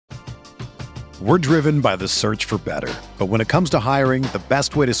We're driven by the search for better. But when it comes to hiring, the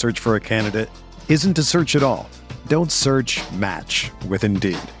best way to search for a candidate isn't to search at all. Don't search, match with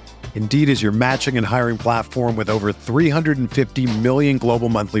Indeed. Indeed is your matching and hiring platform with over 350 million global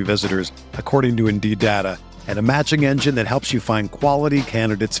monthly visitors, according to Indeed data, and a matching engine that helps you find quality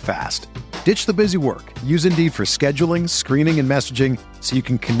candidates fast. Ditch the busy work. Use Indeed for scheduling, screening, and messaging so you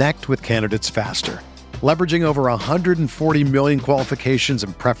can connect with candidates faster. Leveraging over 140 million qualifications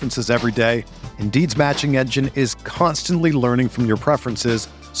and preferences every day, Indeed's matching engine is constantly learning from your preferences,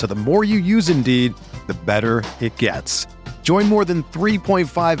 so the more you use Indeed, the better it gets. Join more than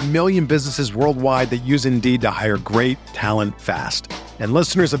 3.5 million businesses worldwide that use Indeed to hire great talent fast. And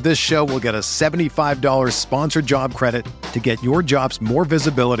listeners of this show will get a $75 sponsored job credit to get your jobs more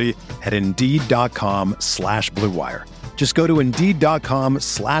visibility at Indeed.com/Blue Wire. Just go to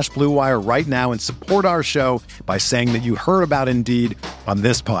Indeed.com/Blue Wire right now and support our show by saying that you heard about Indeed on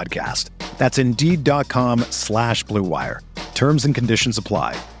this podcast. That's Indeed.com/Blue Wire. Terms and conditions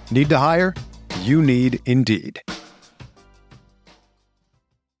apply. Need to hire? You need Indeed.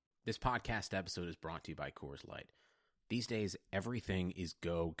 This podcast episode is brought to you by Coors Light. These days, everything is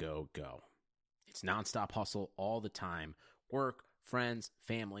go, go, go. It's nonstop hustle all the time. Work, friends,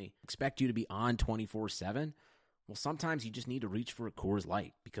 family, expect you to be on 24/7. Well, sometimes you just need to reach for a Coors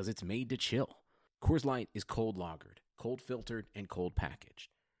Light because it's made to chill. Coors Light is cold lagered, cold filtered, and cold packaged.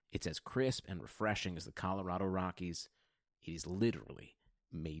 It's as crisp and refreshing as the Colorado Rockies. It is literally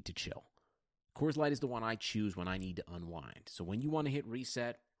made to chill. Coors Light is the one I choose when I need to unwind. So when you want to hit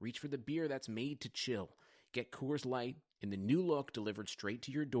reset, reach for the beer that's made to chill. Get Coors Light in the new look delivered straight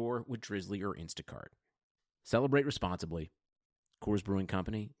to your door with Drizzly or Instacart. Celebrate responsibly. Coors Brewing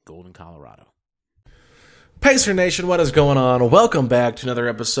Company, Golden, Colorado. Pacer Nation, what is going on? Welcome back to another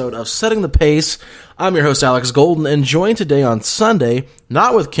episode of Setting the Pace. I'm your host, Alex Golden, and joined today on Sunday,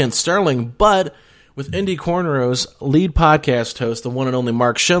 not with Kent Sterling, but with Indy Cornrow's lead podcast host, the one and only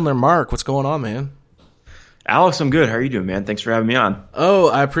Mark Schindler. Mark, what's going on, man? Alex, I'm good. How are you doing, man? Thanks for having me on. Oh,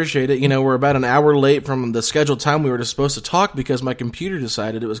 I appreciate it. You know, we're about an hour late from the scheduled time we were just supposed to talk because my computer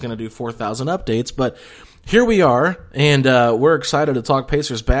decided it was going to do 4,000 updates, but here we are, and we're excited to talk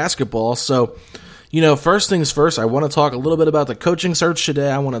Pacers basketball. So, you know, first things first, I want to talk a little bit about the coaching search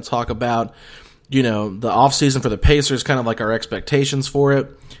today. I want to talk about, you know, the offseason for the Pacers, kind of like our expectations for it.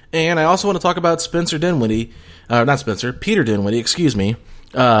 And I also want to talk about Peter Dinwiddie, excuse me.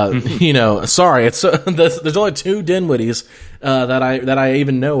 You know, sorry, it's there's only two Dinwiddies that I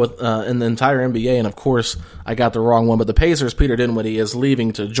even know in the entire NBA, and of course I got the wrong one. But the Pacers, Peter Dinwiddie is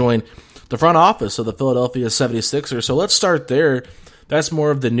leaving to join the front office of the Philadelphia 76ers. So let's start there. That's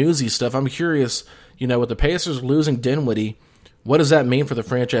more of the newsy stuff. I'm curious, you know, with the Pacers losing Dinwiddie, what does that mean for the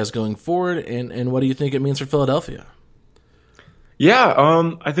franchise going forward, and what do you think it means for Philadelphia?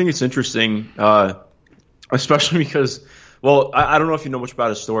 Yeah, I think it's interesting, especially because, well, I don't know if you know much about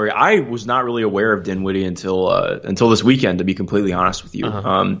his story. I was not really aware of Dinwiddie until this weekend, to be completely honest with you.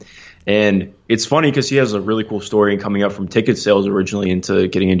 Uh-huh. And it's funny because he has a really cool story and coming up from ticket sales originally into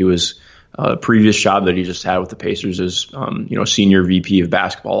getting into his previous job that he just had with the Pacers as senior VP of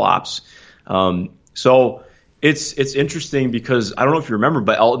basketball ops. So it's interesting because I don't know if you remember,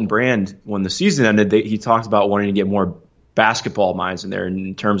 but Elton Brand, when the season ended, he talked about wanting to get more basketball minds in there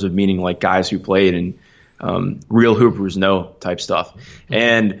in terms of meaning like guys who played and real hoopers know type stuff.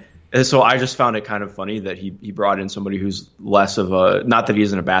 And so I just found it kind of funny that he brought in somebody who's less of a, not that he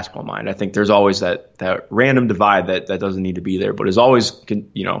isn't a basketball mind. I think there's always that random divide that doesn't need to be there, but is always,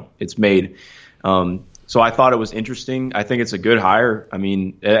 it's made. So I thought it was interesting. I think it's a good hire. I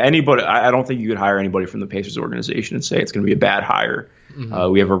mean, I don't think you could hire anybody from the Pacers organization and say it's going to be a bad hire.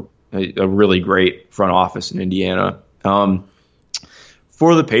 Mm-hmm. We have a really great front office in Indiana.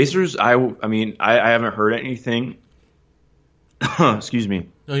 For the Pacers, I haven't heard anything. Excuse me.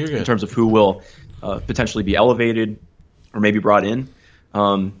 No, you're good. In terms of who will potentially be elevated or maybe brought in,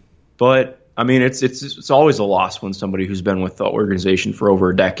 but I mean, it's always a loss when somebody who's been with the organization for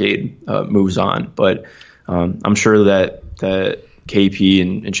over a decade moves on. But I'm sure that KP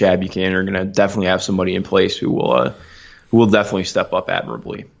and Chad Buchanan are going to definitely have somebody in place who will definitely step up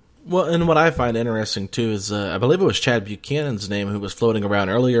admirably. Well, and what I find interesting, too, is I believe it was Chad Buchanan's name who was floating around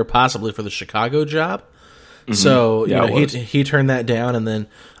earlier, possibly for the Chicago job. Mm-hmm. So he turned that down. And then,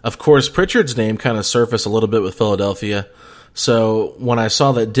 of course, Pritchard's name kind of surfaced a little bit with Philadelphia. So when I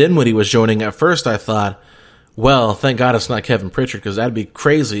saw that Dinwiddie was joining at first, I thought, well, thank God it's not Kevin Pritchard, because that'd be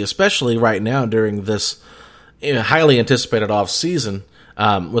crazy, especially right now during this highly anticipated offseason.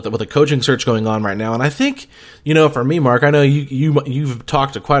 With the coaching search going on right now. And I think, for me, Mark, I know you've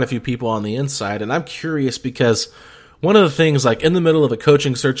talked to quite a few people on the inside, and I'm curious because one of the things, like in the middle of a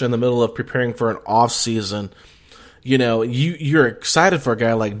coaching search, in the middle of preparing for an off season, you're excited for a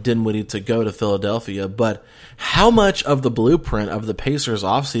guy like Dinwiddie to go to Philadelphia, but how much of the blueprint of the Pacers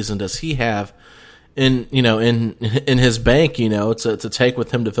offseason does he have in his bank, to take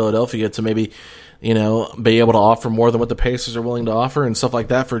with him to Philadelphia to maybe, be able to offer more than what the Pacers are willing to offer and stuff like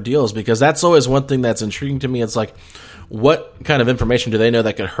that for deals? Because that's always one thing that's intriguing to me. It's like, what kind of information do they know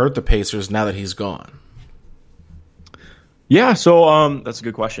that could hurt the Pacers now that he's gone? Yeah, so that's a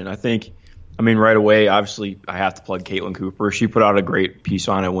good question. I think, right away, obviously, I have to plug Caitlin Cooper. She put out a great piece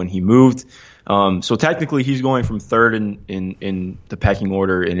on it when he moved. So technically, he's going from third in the pecking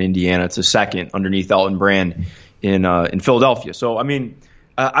order in Indiana to second underneath Elton Brand in Philadelphia. So,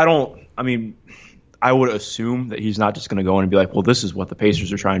 I would assume that he's not just going to go in and be like, well, this is what the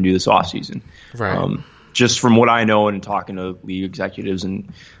Pacers are trying to do this offseason. Right. Just from what I know and talking to league executives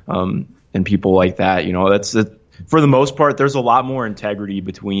and people like that, that's for the most part, there's a lot more integrity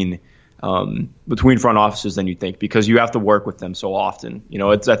between front offices than you think, because you have to work with them so often.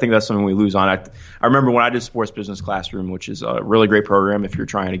 I think that's something we lose on. I remember when I did Sports Business Classroom, which is a really great program if you're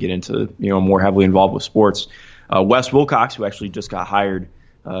trying to get into, more heavily involved with sports. Wes Wilcox, who actually just got hired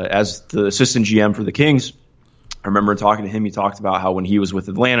as the assistant GM for the Kings, I remember talking to him. He talked about how when he was with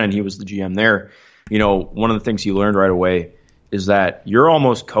Atlanta and he was the GM there, one of the things he learned right away is that you're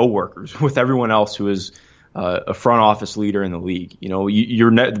almost co-workers with everyone else who is a front office leader in the league.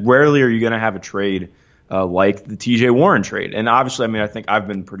 Rarely are you going to have a trade like the TJ Warren trade. And obviously, I think I've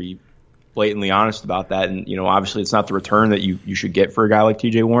been pretty blatantly honest about that. And, obviously it's not the return that you should get for a guy like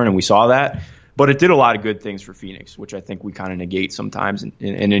TJ Warren. And we saw that. But it did a lot of good things for Phoenix, which I think we kind of negate sometimes in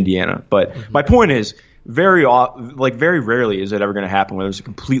Indiana. But my point is, very rarely is it ever going to happen where there's a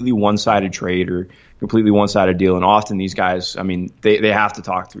completely one-sided trade or completely one-sided deal. And often these guys, they have to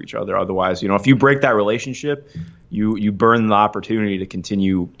talk to each other. Otherwise, if you break that relationship, you burn the opportunity to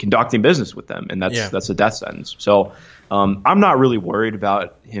continue conducting business with them. And that's a death sentence. So I'm not really worried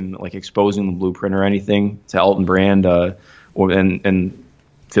about him exposing the blueprint or anything to Elton Brand and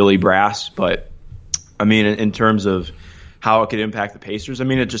Philly brass. But in terms of how it could impact the Pacers,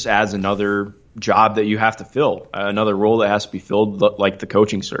 it just adds another job that you have to fill, another role that has to be filled, like the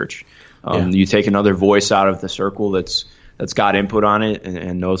coaching search. You take another voice out of the circle that's got input on it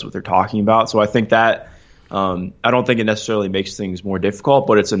and knows what they're talking about. So I think that I don't think it necessarily makes things more difficult,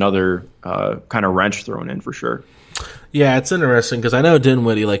 but it's another kind of wrench thrown in for sure. Yeah, it's interesting because I know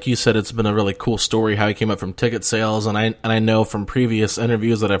Dinwiddie, like you said, it's been a really cool story how he came up from ticket sales, and I know from previous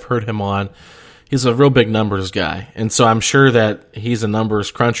interviews that I've heard him on, he's a real big numbers guy. And so I'm sure that he's a numbers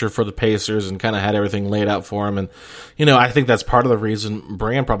cruncher for the Pacers and kind of had everything laid out for him. And, I think that's part of the reason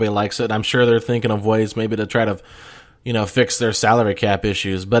Brand probably likes it. I'm sure they're thinking of ways maybe to try to, fix their salary cap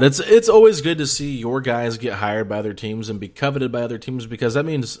issues. But it's always good to see your guys get hired by other teams and be coveted by other teams, because that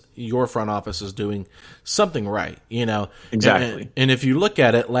means your front office is doing something right, Exactly. And if you look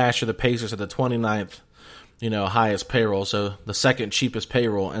at it, last year the Pacers had the 29th, highest payroll, so the second cheapest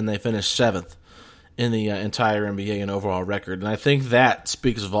payroll, and they finished 7th in the entire NBA in overall record. And I think that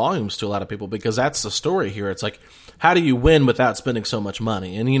speaks volumes to a lot of people, because that's the story here. It's like, how do you win without spending so much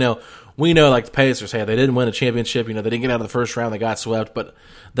money? And, we know, like the Pacers, hey, they didn't win a championship. They didn't get out of the first round. They got swept. But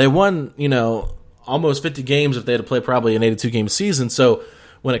they won, almost 50 games if they had to play probably an 82-game season. So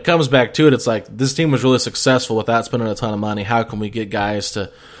when it comes back to it, it's like, this team was really successful without spending a ton of money. How can we get guys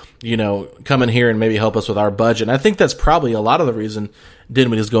to, come in here and maybe help us with our budget? And I think that's probably a lot of the reason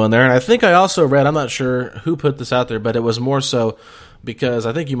Dinwiddie's going there. And I think I also read, I'm not sure who put this out there, but it was more so because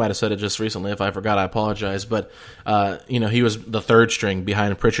I think you might have said it just recently. If I forgot, I apologize. But, he was the third string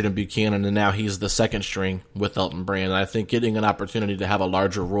behind Pritchard and Buchanan, and now he's the second string with Elton Brand. And I think getting an opportunity to have a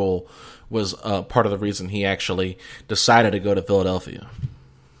larger role was part of the reason he actually decided to go to Philadelphia.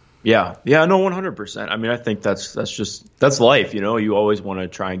 Yeah, no, 100%. I think that's life. You always want to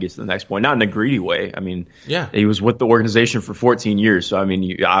try and get to the next point, not in a greedy way. He was with the organization for 14 years, so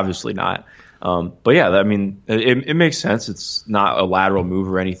you obviously not. But yeah, it makes sense. It's not a lateral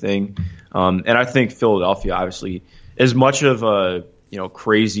move or anything. And I think Philadelphia, obviously, as much of a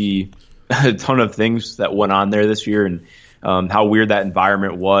crazy ton of things that went on there this year, and how weird that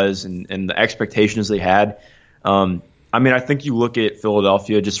environment was, and the expectations they had. I think you look at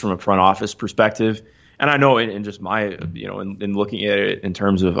Philadelphia just from a front office perspective, and I know in just my, in looking at it in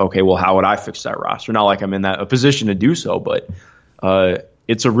terms of, okay, well, how would I fix that roster? Not like I'm in a position to do so, but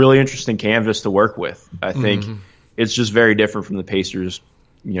it's a really interesting canvas to work with. I think it's just very different from the Pacers,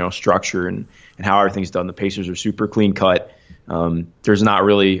 structure and how everything's done. The Pacers are super clean cut. There's not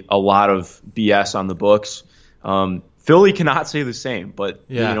really a lot of BS on the books. Philly cannot say the same, but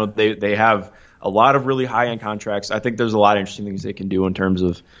they have a lot of really high-end contracts. I think there's a lot of interesting things they can do in terms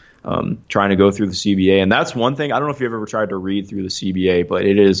of trying to go through the CBA. And that's one thing. I don't know if you've ever tried to read through the CBA, but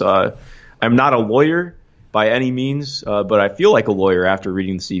it is I'm not a lawyer by any means, but I feel like a lawyer after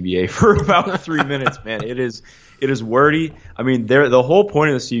reading the CBA for about 3 minutes, man. It is wordy. I mean, the whole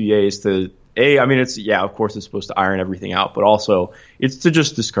point of the CBA is to of course it's supposed to iron everything out, but also it's to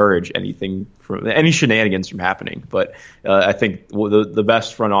just discourage any shenanigans from happening. But I think the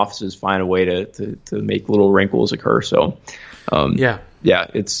best front offices find a way to make little wrinkles occur. So,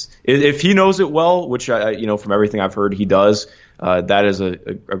 if he knows it well, which from everything I've heard he does, that is a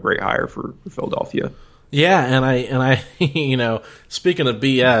great hire for Philadelphia. Yeah, and I speaking of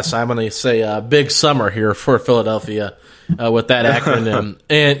BS, I'm going to say big summer here for Philadelphia with that acronym.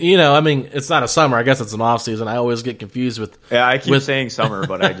 And it's not a summer. I guess it's an off season. I always get confused with. Yeah, I keep saying summer,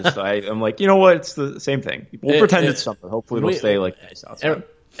 but I'm like, you know what? It's the same thing. We'll pretend it's summer. Hopefully, it'll stay like this outside.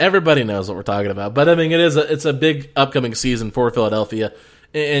 Everybody knows what we're talking about, but it's a big upcoming season for Philadelphia,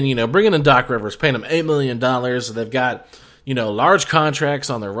 and bringing in Doc Rivers, paying him $8 million. They've got large contracts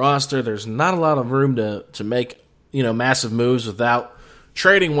on their roster. There's not a lot of room to make massive moves without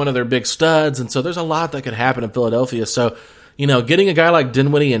trading one of their big studs, and so there's a lot that could happen in Philadelphia. So getting a guy like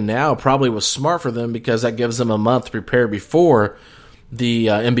Dinwiddie in now probably was smart for them because that gives them a month to prepare before the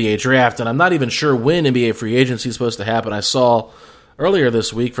NBA draft, and I'm not even sure when NBA free agency is supposed to happen. I saw earlier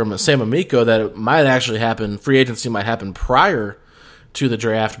this week from Sam Amico that it might actually happen. Free agency might happen prior to the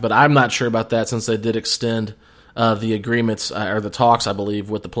draft, but I'm not sure about that since they did extend the agreements or the talks, I believe,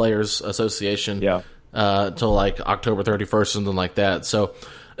 with the Players Association till like October 31st, something like that. So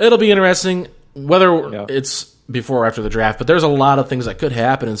it'll be interesting whether it's before or after the draft, but there's a lot of things that could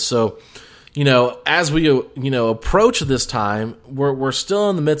happen. And so, as we, approach this time, we're still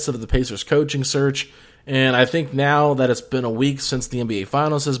in the midst of the Pacers coaching search. And I think now that it's been a week since the NBA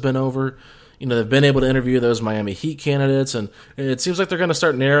Finals has been over, they've been able to interview those Miami Heat candidates, and it seems like they're going to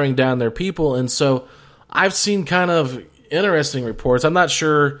start narrowing down their people. And so I've seen kind of interesting reports. I'm not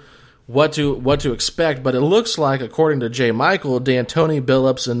sure what to expect, but it looks like, according to J. Michael, D'Antoni,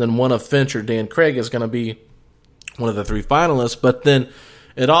 Billups, and then one of Finch or Dan Craig is going to be one of the three finalists. But then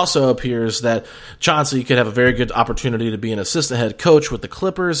it also appears that Chauncey could have a very good opportunity to be an assistant head coach with the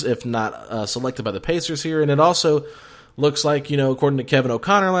Clippers, if not selected by the Pacers here. And it also looks like, according to Kevin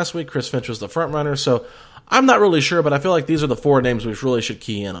O'Connor last week, Chris Finch was the front runner. So I'm not really sure, but I feel like these are the four names we really should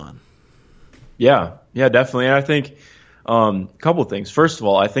key in on. Yeah, definitely. And I think a couple of things. First of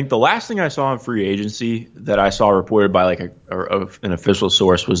all, I think the last thing I saw in free agency that I saw reported by an official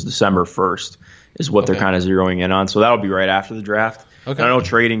source was December 1st is what they're kind of zeroing in on. So that'll be right after the draft. Okay. And I know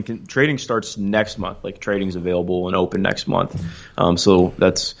trading starts next month. Like, trading's available and open next month. So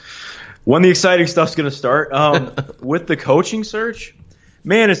that's when the exciting stuff's going to start. With the coaching search,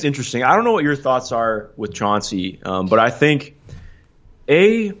 man, it's interesting. I don't know what your thoughts are with Chauncey, but I think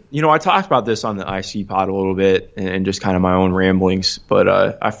I talked about this on the IC pod a little bit and just kind of my own ramblings, but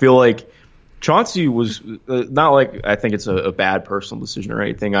I feel like Chauncey was not like I think it's a bad personal decision or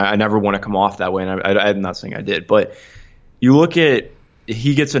anything. I never want to come off that way, and I'm not saying I did, but you look at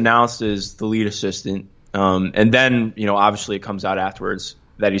he gets announced as the lead assistant, and then obviously it comes out afterwards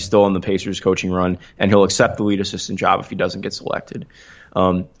that he's still in the Pacers coaching run, and he'll accept the lead assistant job if he doesn't get selected.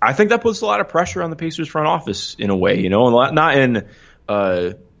 I think that puts a lot of pressure on the Pacers front office in a way, not in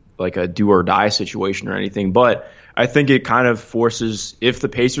like a do or die situation or anything, but I think it kind of forces, if the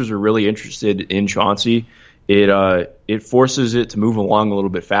Pacers are really interested in Chauncey, it forces it to move along a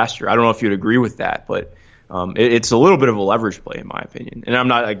little bit faster. I don't know if you'd agree with that, but it's a little bit of a leverage play in my opinion. And I'm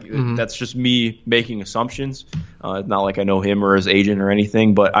not that's just me making assumptions. It's not like I know him or his agent or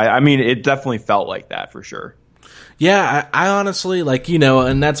anything, but I mean, it definitely felt like that for sure. Yeah, I honestly,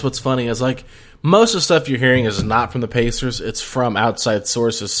 and that's what's funny is most of the stuff you're hearing is not from the Pacers. It's from outside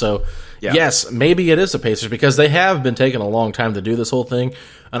sources. So, yes, maybe it is the Pacers because they have been taking a long time to do this whole thing.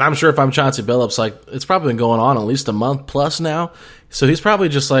 And I'm sure if I'm Chauncey Billups, it's probably been going on at least a month plus now. So he's probably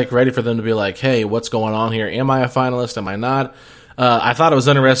just ready for them to be like, hey, what's going on here? Am I a finalist? Am I not? I thought it was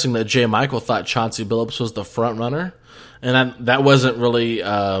interesting that J. Michael thought Chauncey Billups was the front runner. And that wasn't really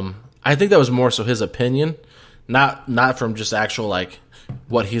I think that was more so his opinion, not from just actual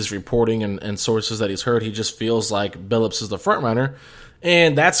what he's reporting and sources that he's heard. He just feels like Billups is the front runner,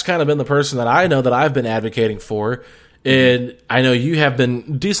 and that's kind of been the person that I know that I've been advocating for. And I know you have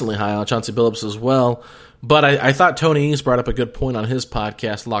been decently high on Chauncey Billups as well, but I thought Tony East brought up a good point on his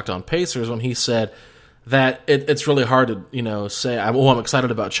podcast, Locked On Pacers, when he said that it's really hard to say, I'm excited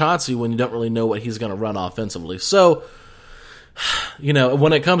about Chauncey when you don't really know what he's going to run offensively. So,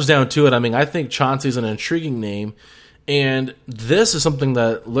 when it comes down to it, I think Chauncey's an intriguing name. And this is something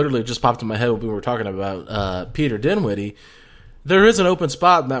that literally just popped in my head when we were talking about Peter Dinwiddie. There is an open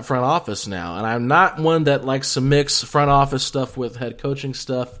spot in that front office now, and I'm not one that likes to mix front office stuff with head coaching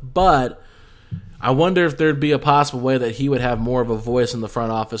stuff, but I wonder if there'd be a possible way that he would have more of a voice in the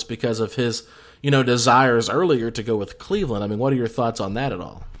front office because of his, desires earlier to go with Cleveland. I mean, what are your thoughts on that at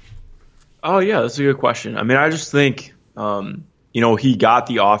all? Oh, yeah, that's a good question. I mean, I just think, he got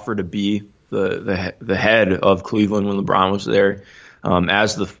the offer to be the head of Cleveland when LeBron was there,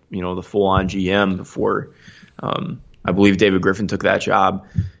 as the full-on GM before, I believe David Griffin took that job.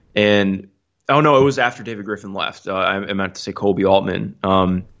 And, it was after David Griffin left. I meant to say Kobe Altman.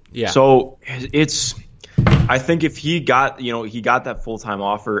 So I think if he got that full-time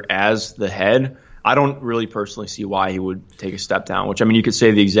offer as the head, I don't really personally see why he would take a step down, which, I mean, you could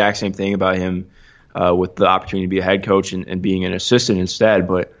say the exact same thing about him with the opportunity to be a head coach and being an assistant instead.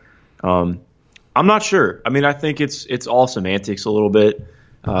 But I'm not sure. I mean, I think it's all semantics a little bit.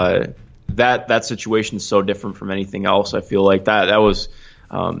 That situation is so different from anything else. I feel like that was,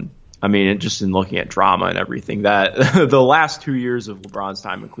 just in looking at drama and everything, that the last 2 years of LeBron's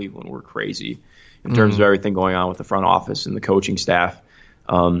time in Cleveland were crazy in terms of everything going on with the front office and the coaching staff.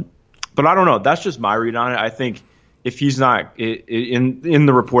 But I don't know. That's just my read on it. I think if he's not in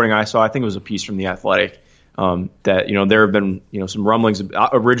the reporting I saw, I think it was a piece from The Athletic, that, there have been, some rumblings.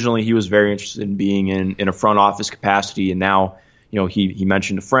 Originally, he was very interested in being in a front office capacity. And now, he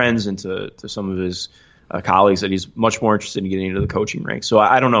mentioned to friends and to some of his colleagues that he's much more interested in getting into the coaching ranks. So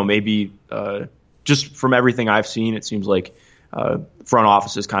I don't know. Maybe just from everything I've seen, it seems like front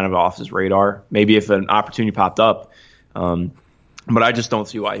office is kind of off his radar. Maybe if an opportunity popped up. But I just don't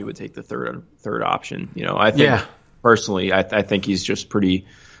see why he would take the third option. I think personally, I think he's just pretty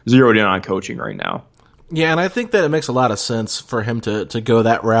zeroed in on coaching right now. Yeah, and I think that it makes a lot of sense for him to go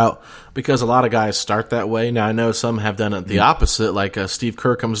that route because a lot of guys start that way. Now, I know some have done it the opposite, like Steve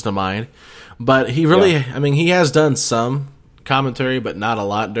Kerr comes to mind. But he really, he has done some commentary, but not a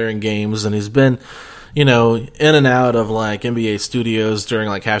lot during games. And he's been, in and out of like NBA studios during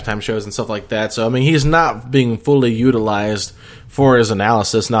like halftime shows and stuff like that. So, he's not being fully utilized for his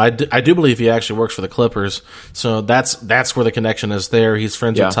analysis. Now, I do believe he actually works for the Clippers. So that's where the connection is there. He's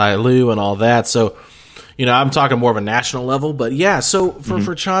friends with Ty Lue and all that. So, I'm talking more of a national level. But yeah, so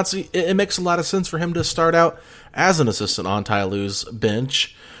for Chauncey, it makes a lot of sense for him to start out as an assistant on Ty Lue's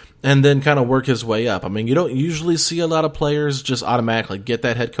bench and then kind of work his way up. You don't usually see a lot of players just automatically get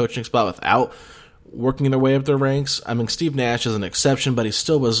that head coaching spot without working their way up their ranks. Steve Nash is an exception, but he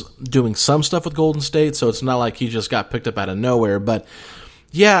still was doing some stuff with Golden State, so it's not like he just got picked up out of nowhere. But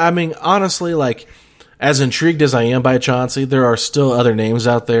yeah, honestly, like as intrigued as I am by Chauncey, there are still other names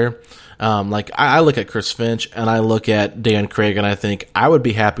out there. I look at Chris Finch and I look at Dan Craig, and I think I would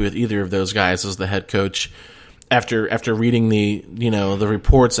be happy with either of those guys as the head coach. After reading the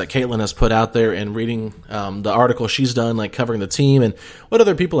reports that Caitlin has put out there and reading the article she's done, like covering the team and what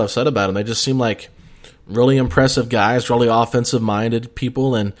other people have said about them, they just seem like really impressive guys, really offensive minded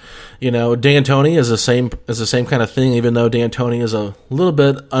people. And D'Antoni is the same kind of thing. Even though D'Antoni is a little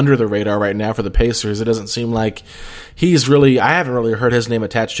bit under the radar right now for the Pacers, it doesn't seem like he's really. I haven't really heard his name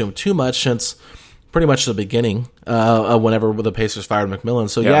attached to him too much since pretty much the beginning whenever the Pacers fired McMillan.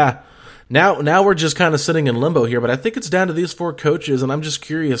 So yeah. Now we're just kind of sitting in limbo here, but I think it's down to these four coaches, and I'm just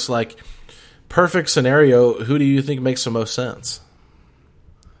curious, like, perfect scenario, who do you think makes the most sense?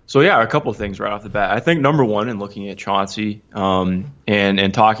 So, yeah, a couple of things right off the bat. I think number one, in looking at Chauncey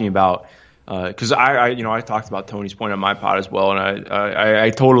and talking about because I talked about Tony's point on my pod as well, and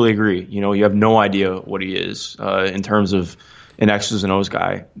I totally agree. You have no idea what he is in terms of an X's and O's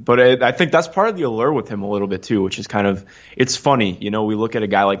guy. But I think that's part of the allure with him a little bit too, which is kind of, it's funny. We look at a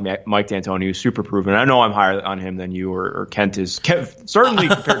guy like Mike D'Antoni, who's super proven. I know I'm higher on him than you or Kent is. Certainly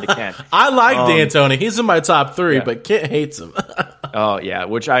compared to Kent. I like D'Antoni. He's in my top three, but Kent hates him. Oh, yeah,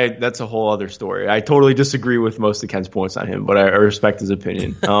 that's a whole other story. I totally disagree with most of Kent's points on him, but I respect his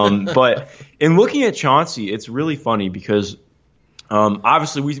opinion. But in looking at Chauncey, it's really funny because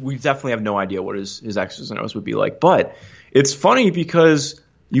obviously we definitely have no idea what his X's and O's would be like. But it's funny because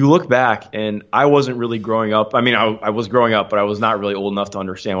you look back, and I wasn't really growing up. I was growing up, but I was not really old enough to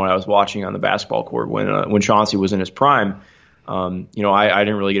understand what I was watching on the basketball court when Chauncey was in his prime. I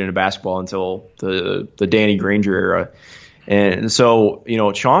didn't really get into basketball until the Danny Granger era. And so,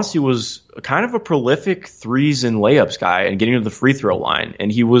 Chauncey was kind of a prolific threes and layups guy and getting to the free throw line. And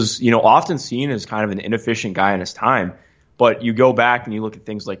he was, often seen as kind of an inefficient guy in his time. But you go back and you look at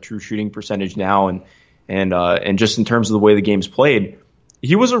things like true shooting percentage now and just in terms of the way the game's played,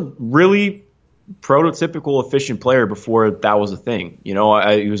 he was a really prototypical efficient player before that was a thing. He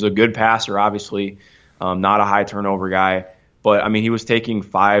was a good passer, obviously. not a high turnover guy. But, I mean, he was taking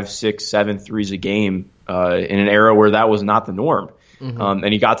 5, 6, 7 threes a game in an era where that was not the norm.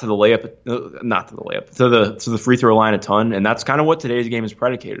 And he got to the to the free throw line a ton, and that's kind of what today's game is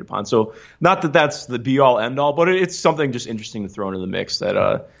predicated upon. So not that that's the be all end all, but it's something just interesting to throw into the mix that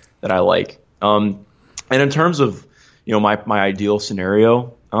I like. And in terms of my ideal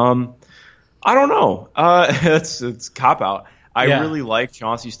scenario, I don't know. It's cop out. I really like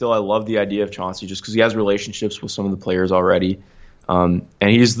Chauncey still. I love the idea of Chauncey just because he has relationships with some of the players already, and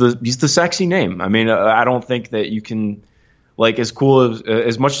he's the sexy name. I mean, I don't think that you can. Like, as cool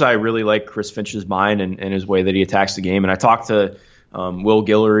as much as I really like Chris Finch's mind and his way that he attacks the game, and I talked to Will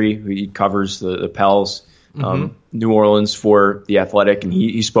Guillory, who covers the Pels, New Orleans for The Athletic, and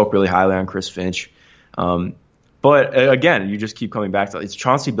he spoke really highly on Chris Finch. But again, you just keep coming back to it's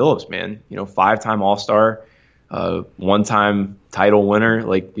Chauncey Billups, man. 5-time All-Star, 1-time title winner.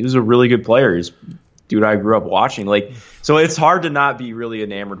 Like, he was a really good player. He's a dude I grew up watching. Like, so it's hard to not be really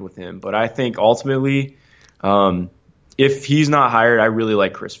enamored with him. But I think ultimately, if he's not hired, I really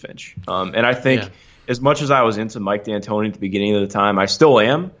like Chris Finch. And I think as much as I was into Mike D'Antoni at the beginning of the time, I still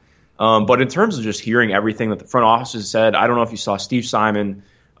am. But in terms of just hearing everything that the front office has said, I don't know if you saw Steve Simon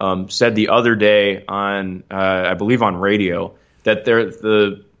said the other day on, I believe on radio, that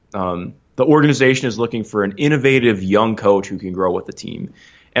the organization is looking for an innovative young coach who can grow with the team.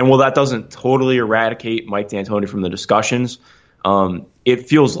 And while that doesn't totally eradicate Mike D'Antoni from the discussions, it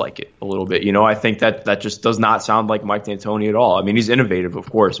feels like it a little bit. I think that just does not sound like Mike D'Antoni at all. I mean, he's innovative, of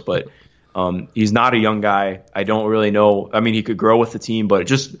course, but he's not a young guy. I don't really know. I mean, he could grow with the team, but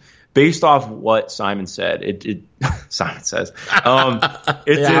just based off what Simon said, Simon says, that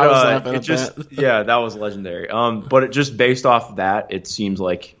was legendary. But it just based off that, it seems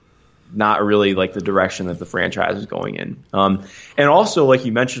like not really like the direction that the franchise is going in. And also, like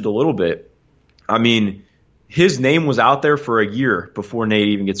you mentioned a little bit, I mean, his name was out there for a year before Nate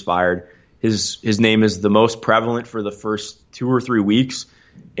even gets fired. His name is the most prevalent for the first 2 or 3 weeks.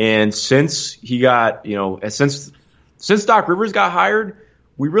 And since he got, since Doc Rivers got hired,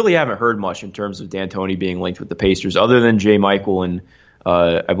 we really haven't heard much in terms of D'Antoni being linked with the Pacers, other than J. Michael and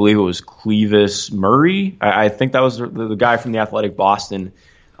I believe it was Clevis Murray. I think that was the guy from The Athletic Boston.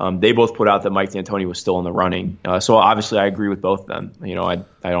 They both put out that Mike D'Antoni was still in the running. So obviously I agree with both of them.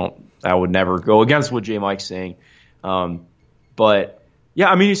 I would never go against what J. Mike's saying. But yeah,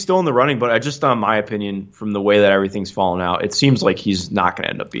 I mean, he's still in the running, but just on my opinion, from the way that everything's fallen out, it seems like he's not going to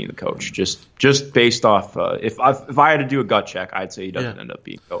end up being the coach. Just based off, if I had to do a gut check, I'd say he doesn't end up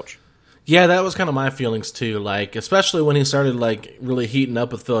being coach. Yeah, that was kind of my feelings too. Like, especially when he started like really heating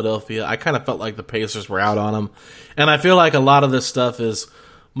up with Philadelphia, I kind of felt like the Pacers were out on him, and I feel like a lot of this stuff is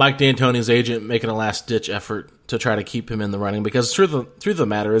Mike D'Antoni's agent making a last-ditch effort to try to keep him in the running, because truth of the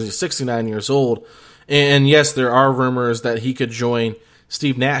matter is he's 69 years old, and yes, there are rumors that he could join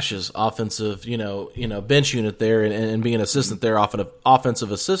Steve Nash's offensive, bench unit there and be an assistant there,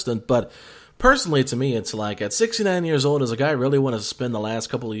 offensive assistant. But personally, to me, it's like at 69 years old, does a guy really want to spend the last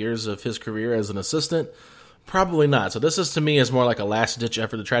couple of years of his career as an assistant? Probably not. So this is, to me, is more like a last-ditch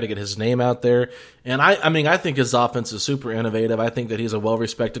effort to try to get his name out there. And I think his offense is super innovative. I think that he's a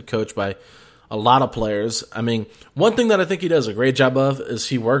well-respected coach by a lot of players. I mean, one thing that I think he does a great job of is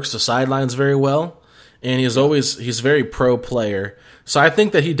he works the sidelines very well, and he's very pro player. So I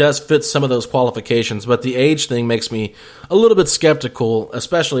think that he does fit some of those qualifications, but the age thing makes me a little bit skeptical,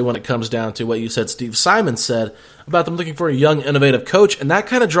 especially when it comes down to what you said Steve Simon said about them looking for a young, innovative coach, and that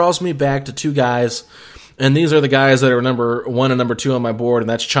kind of draws me back to two guys. And these are the guys that are number 1 and number 2 on my board, and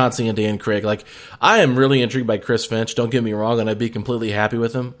that's Chauncey and Dan Craig. Like, I am really intrigued by Chris Finch. Don't get me wrong, and I'd be completely happy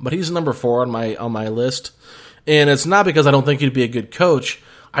with him. But he's number 4 on my list, and it's not because I don't think he'd be a good coach.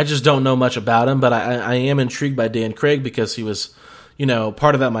 I just don't know much about him. But I am intrigued by Dan Craig because he was,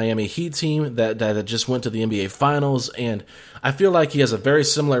 part of that Miami Heat team that just went to the NBA Finals, and I feel like he has a very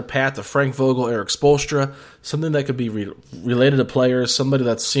similar path to Frank Vogel, Eric Spoelstra, something that could be related to players, somebody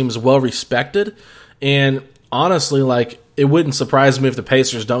that seems well respected. And honestly, like, it wouldn't surprise me if the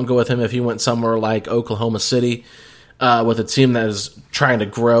Pacers don't go with him if he went somewhere like Oklahoma City with a team that is trying to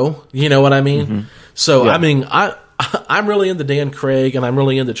grow. You know what I mean? Mm-hmm. So, yeah. I mean, I'm really into Dan Craig, and I'm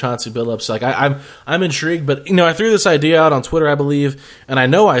really into Chauncey Billups. Like, I'm intrigued, but, I threw this idea out on Twitter, I believe, and I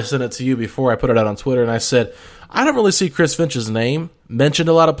know I sent it to you before I put it out on Twitter, and I said, I don't really see Chris Finch's name mentioned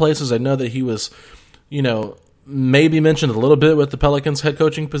a lot of places. I know that he was, maybe mentioned a little bit with the Pelicans head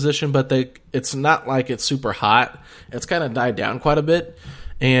coaching position, but it's not like it's super hot. It's kind of died down quite a bit,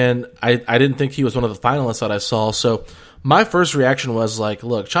 and I didn't think he was one of the finalists that I saw. So my first reaction was like,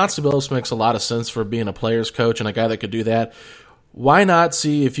 look, Chauncey Billups makes a lot of sense for being a player's coach and a guy that could do that. why not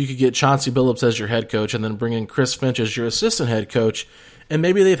see if you could get Chauncey Billups as your head coach and then bring in Chris Finch as your assistant head coach? And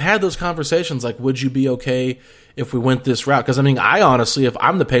maybe they've had those conversations like, would you be okay if we went this route? Because, I mean, I honestly, if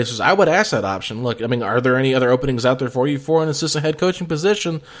I'm the Pacers, I would ask that option. Look, I mean, are there any other openings out there for you for an assistant head coaching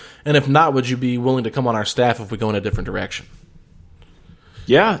position? And if not, would you be willing to come on our staff if we go in a different direction?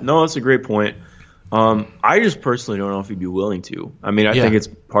 Yeah, no, that's a great point. I just personally don't know if he'd be willing to. I mean, I think it's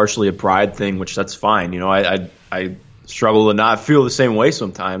partially a pride thing, which that's fine. You know, I struggle to not feel the same way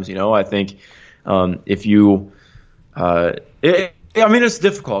sometimes. You know, I think if you I mean, it's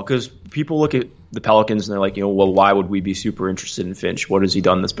difficult because people look at the Pelicans and they're like, you know, well, why would we be super interested in Finch? What has he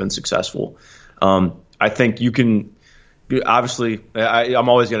done that's been successful? I think you can obviously. I'm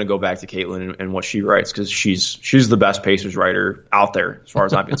always going to go back to Caitlin and what she writes because she's the best Pacers writer out there as far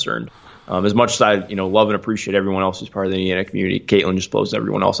as I'm concerned. As much as I love and appreciate everyone else who's part of the Indiana community, Caitlin just blows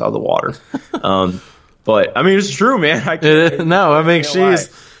everyone else out of the water. But I mean, it's true, man.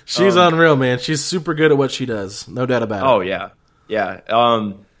 She's unreal, man. She's super good at what she does, no doubt about it. Oh yeah.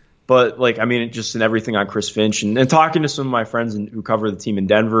 Yeah. But like, I mean, just in everything on Chris Finch and talking to some of my friends who cover the team in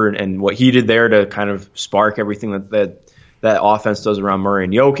Denver and what he did there to kind of spark everything that offense does around Murray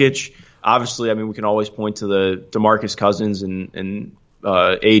and Jokic. Obviously, I mean, we can always point to the DeMarcus Cousins and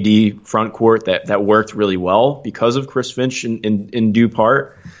AD front court that worked really well because of Chris Finch in due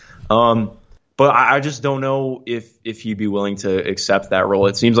part. But I just don't know if he'd be willing to accept that role.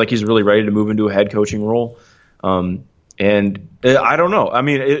 It seems like he's really ready to move into a head coaching role. And I don't know. I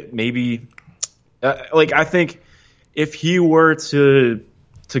mean, it maybe I think if he were to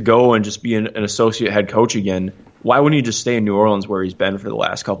go and just be an associate head coach again, why wouldn't he just stay in New Orleans where he's been for the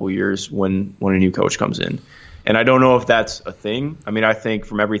last couple of years when a new coach comes in? And I don't know if that's a thing. I mean, I think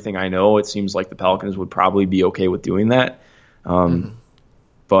from everything I know, it seems like the Pelicans would probably be okay with doing that.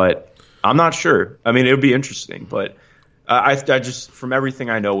 But I'm not sure. I mean, it would be interesting, but I just, from everything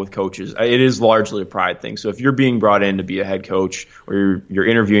I know with coaches, it is largely a pride thing. So if you're being brought in to be a head coach or you're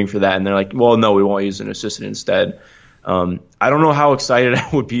interviewing for that and they're like, well, no, we want you as an assistant instead. I don't know how excited I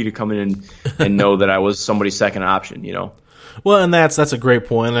would be to come in and know that I was somebody's second option, you know? Well, and that's a great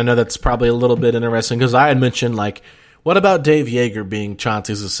point. I know that's probably a little bit interesting because I had mentioned, like, what about Dave Yeager being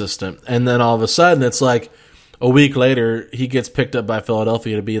Chauncey's assistant? And then all of a sudden it's like a week later he gets picked up by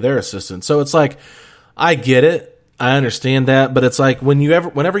Philadelphia to be their assistant. So it's like, I get it. I understand that, but it's like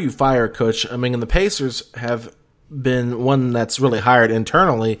whenever you fire a coach, I mean, and the Pacers have been one that's really hired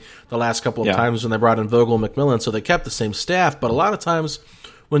internally the last couple of times when they brought in Vogel and McMillan, so they kept the same staff. But a lot of times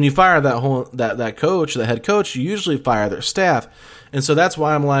when you fire that coach, the head coach, you usually fire their staff. And so that's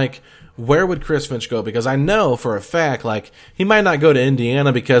why I'm like, where would Chris Finch go? Because I know for a fact, like, he might not go to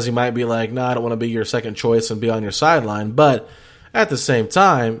Indiana because he might be like, no, I don't want to be your second choice and be on your sideline, but at the same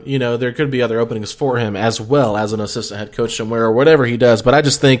time, you know, there could be other openings for him as well as an assistant head coach somewhere or whatever he does. But I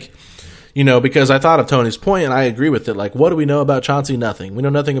just think, you know, because I thought of Tony's point and I agree with it. Like, what do we know about Chauncey? Nothing. We know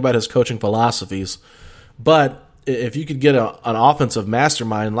nothing about his coaching philosophies. But if you could get an offensive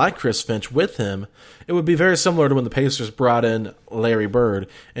mastermind like Chris Finch with him, it would be very similar to when the Pacers brought in Larry Bird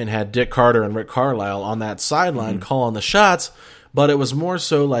and had Dick Carter and Rick Carlisle on that sideline calling the shots. But it was more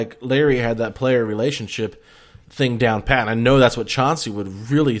so like Larry had that player relationship thing down pat. And I know that's what Chauncey would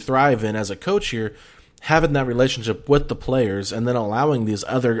really thrive in as a coach here, having that relationship with the players and then allowing these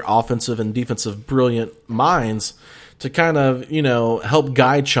other offensive and defensive brilliant minds to kind of, you know, help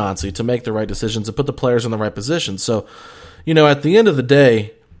guide Chauncey to make the right decisions and put the players in the right position. So, you know, at the end of the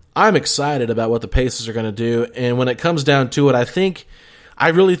day, I'm excited about what the Pacers are going to do. And when it comes down to it, I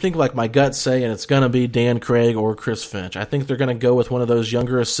really think like my gut's saying it's going to be Dan Craig or Chris Finch. I think they're going to go with one of those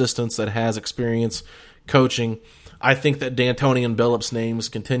younger assistants that has experience coaching. I think that D'Antoni and Billups' names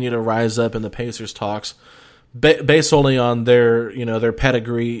continue to rise up in the Pacers talks based solely on their, you know, their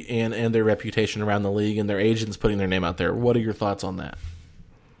pedigree and their reputation around the league and their agents putting their name out there. What are your thoughts on that?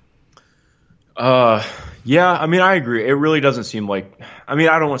 Yeah, I mean, I agree. It really doesn't seem like, I mean,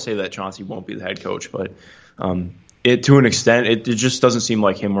 I don't want to say that Chauncey won't be the head coach, but to an extent, it just doesn't seem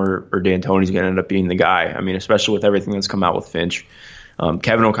like him or D'Antoni's going to end up being the guy. I mean, especially with everything that's come out with Finch.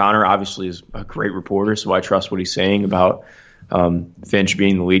 Kevin O'Connor obviously is a great reporter, so I trust what he's saying about Finch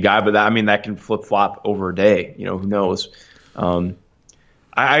being the lead guy. But that can flip-flop over a day. You know, who knows?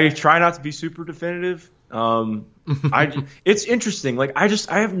 I try not to be super definitive. It's interesting. Like, I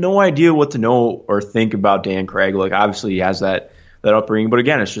have no idea what to know or think about Dan Craig. Like, obviously he has that upbringing, but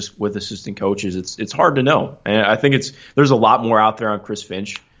again, it's just with assistant coaches, it's hard to know. And I think there's a lot more out there on Chris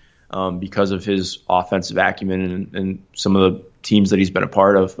Finch because of his offensive acumen and some of the teams that he's been a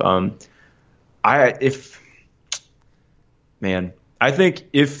part of. I think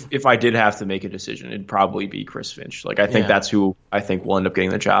if I did have to make a decision, it'd probably be Chris Finch. Like, I think that's who I think will end up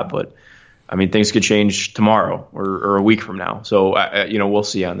getting the job. But I mean, things could change tomorrow or a week from now. So we'll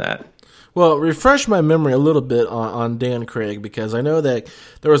see on that. Well, refresh my memory a little bit on Dan Craig, because I know that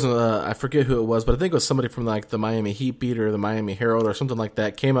there was I forget who it was, but I think it was somebody from like the Miami Heat Beat or the Miami Herald or something like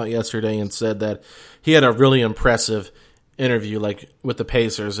that came out yesterday and said that he had a really impressive interview like with the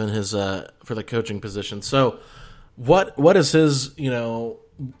Pacers in his for the coaching position. So what is his,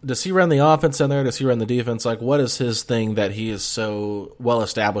 does he run the offense in there? Does he run the defense? Like, what is his thing that he is so well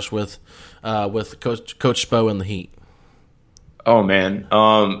established with Coach Spo and the Heat? Oh man,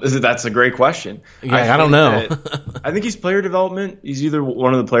 that's a great question. Yeah, I don't know. I think he's player development. He's either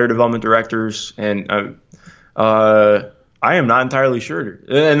one of the player development directors, and I am not entirely sure.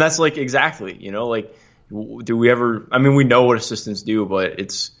 And that's like exactly, like, do we ever? I mean, we know what assistants do, but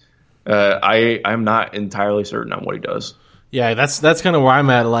it's I'm not entirely certain on what he does. Yeah, that's kind of where I'm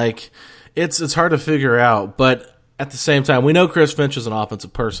at. Like, it's hard to figure out, but at the same time, we know Chris Finch is an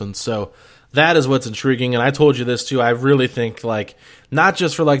offensive person, so that is what's intriguing. And I told you this too. I really think, like, not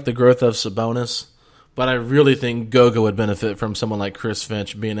just for like the growth of Sabonis, but I really think Goga would benefit from someone like Chris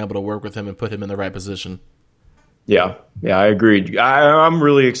Finch being able to work with him and put him in the right position. Yeah, I agreed. I'm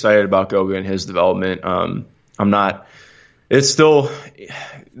really excited about Goga and his development. I'm not. It's still,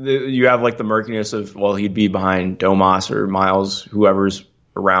 you have like the murkiness of, well, he'd be behind Domas or Miles, whoever's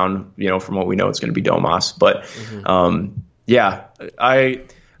around. From what we know, it's going to be Domas. But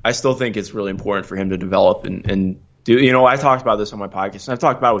I still think it's really important for him to develop and do. I talked about this on my podcast, and I've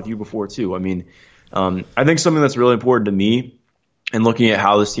talked about it with you before too. I mean, I think something that's really important to me, and looking at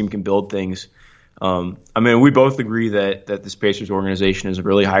how this team can build things. I mean, we both agree that this Pacers organization is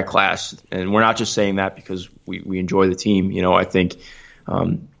really high class, and we're not just saying that because we enjoy the team. I think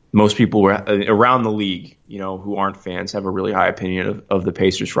most people around the league, who aren't fans, have a really high opinion of the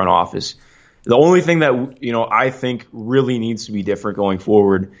Pacers front office. The only thing that I think really needs to be different going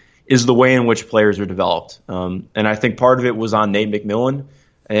forward is the way in which players are developed. And I think part of it was on Nate McMillan,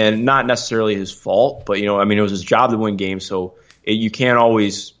 and not necessarily his fault, but it was his job to win games, so you can't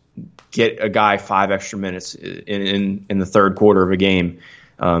always get a guy 5 extra minutes in the third quarter of a game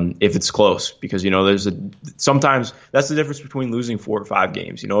if it's close, because sometimes that's the difference between losing 4 or 5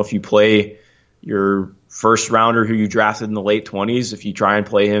 games. If you play your first rounder who you drafted in the late 20s, if you try and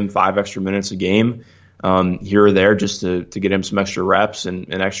play him 5 extra minutes a game here or there just to get him some extra reps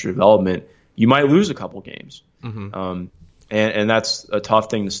and extra development, you might lose a couple games. Mm-hmm. And that's a tough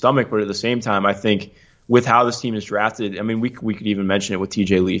thing to stomach. But at the same time, I think with how this team is drafted, I mean, we could even mention it with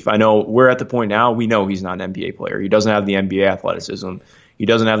TJ Leaf. I know we're at the point now, we know he's not an NBA player. He doesn't have the NBA athleticism. He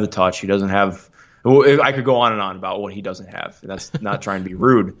doesn't have the touch. He doesn't have – I could go on and on about what he doesn't have. That's not trying to be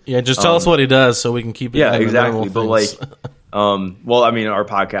rude. Yeah, just tell us what he does so we can keep it. Yeah, exactly. But our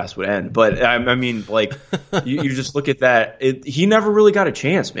podcast would end. But I mean, like, you just look at that. He never really got a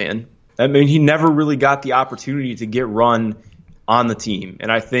chance, man. I mean, he never really got the opportunity to get run on the team. And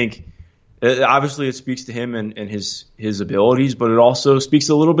I think – obviously, it speaks to him and his abilities, but it also speaks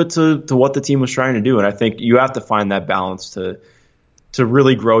a little bit to what the team was trying to do. And I think you have to find that balance to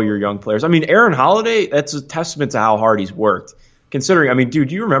really grow your young players. I mean, Aaron Holiday, that's a testament to how hard he's worked. Considering, I mean, dude,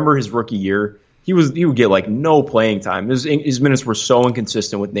 do you remember his rookie year? He would get like no playing time. His minutes were so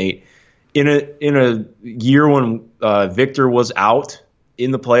inconsistent with Nate. In a year when Victor was out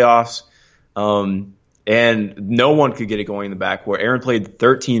in the playoffs, and no one could get it going in the backcourt. Aaron played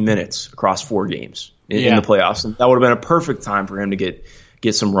 13 minutes across 4 games in the playoffs, and that would have been a perfect time for him to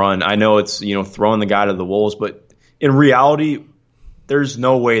get some run. I know it's throwing the guy to the wolves, but in reality, there's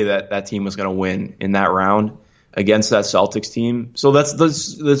no way that team was going to win in that round against that Celtics team. So that's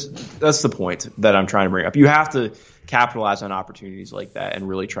the point that I'm trying to bring up. You have to capitalize on opportunities like that and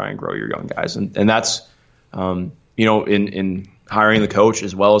really try and grow your young guys, and that's in hiring the coach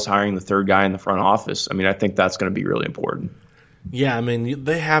as well as hiring the third guy in the front office. I mean, I think that's going to be really important. Yeah, I mean,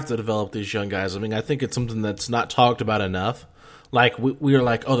 they have to develop these young guys. I mean, I think it's something that's not talked about enough. Like, we are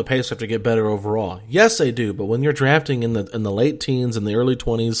like, oh, the Pacers have to get better overall. Yes, they do, but when you're drafting in the late teens and the early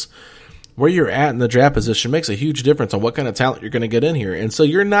 20s, where you're at in the draft position makes a huge difference on what kind of talent you're going to get in here. And so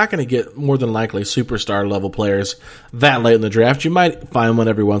you're not going to get more than likely superstar level players that late in the draft. You might find one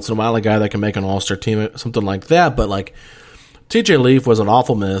every once in a while, a guy that can make an all-star team, something like that, but like TJ Leaf was an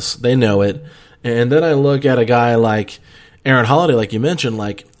awful miss. They know it. And then I look at a guy like Aaron Holiday, like you mentioned,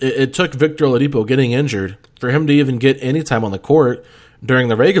 like it took Victor Oladipo getting injured for him to even get any time on the court during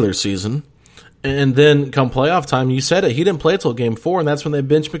the regular season. And then come playoff time, you said it, he didn't play till game 4, and that's when they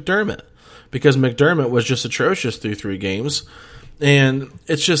benched McDermott because McDermott was just atrocious through 3 games. And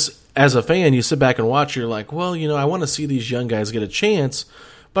it's just, as a fan, you sit back and watch, you're like, well, I want to see these young guys get a chance,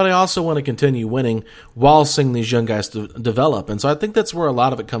 but I also want to continue winning while seeing these young guys develop. And so I think that's where a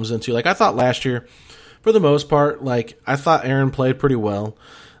lot of it comes into. Like, I thought last year, for the most part, I thought Aaron played pretty well.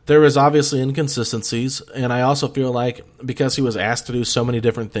 There was obviously inconsistencies, and I also feel like because he was asked to do so many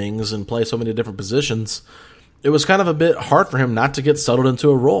different things and play so many different positions, it was kind of a bit hard for him not to get settled into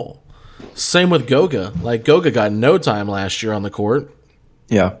a role. Same with Goga. Goga got no time last year on the court.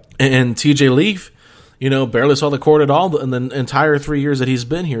 Yeah. And TJ Leaf, barely saw the court at all in the entire 3 years that he's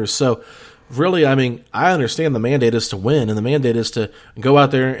been here. So, really, I understand the mandate is to win, and the mandate is to go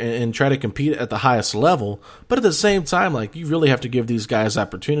out there and try to compete at the highest level. But at the same time, you really have to give these guys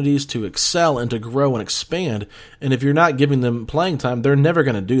opportunities to excel and to grow and expand. And if you're not giving them playing time, they're never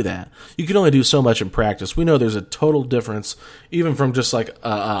going to do that. You can only do so much in practice. We know there's a total difference, even from just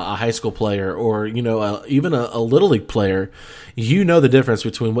a high school player or, even a Little League player. The difference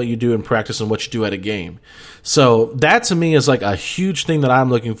between what you do in practice and what you do at a game. So that to me is a huge thing that I'm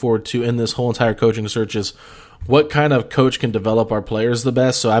looking forward to in this whole entire coaching search is what kind of coach can develop our players the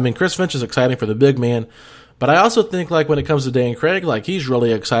best. So, Chris Finch is exciting for the big man, but I also think when it comes to Dan Craig, he's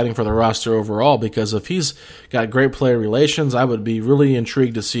really exciting for the roster overall because if he's got great player relations, I would be really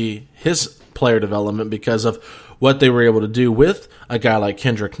intrigued to see his player development because of what they were able to do with a guy like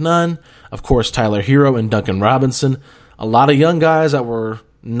Kendrick Nunn, of course, Tyler Hero and Duncan Robinson. A lot of young guys that were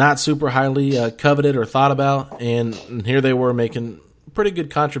not super highly coveted or thought about, and here they were making pretty good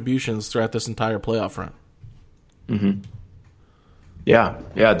contributions throughout this entire playoff run. Mm-hmm. Yeah,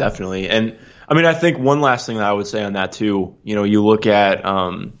 definitely. And, I think one last thing that I would say on that, too, you look at,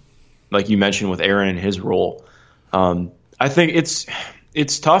 like you mentioned with Aaron and his role, I think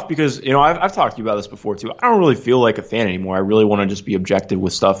it's tough because, I've talked to you about this before, too. I don't really feel like a fan anymore. I really want to just be objective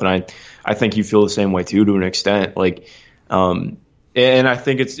with stuff, and I think you feel the same way, too, to an extent. And I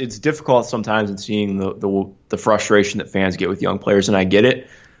think it's difficult sometimes in seeing the frustration that fans get with young players, and I get it.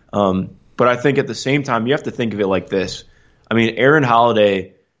 But I think at the same time, you have to think of it like this. Aaron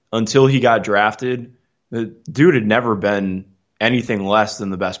Holiday, until he got drafted, the dude had never been anything less than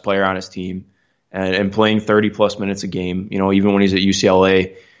the best player on his team and playing 30-plus minutes a game, even when he's at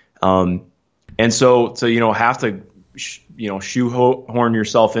UCLA. And so to, have to, shoehorn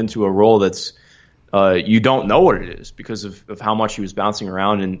yourself into a role that's you don't know what it is because of how much he was bouncing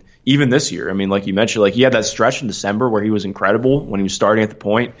around. And even this year, like you mentioned, he had that stretch in December where he was incredible when he was starting at the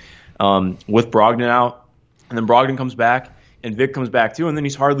point with Brogdon out. And then Brogdon comes back and Vic comes back too. And then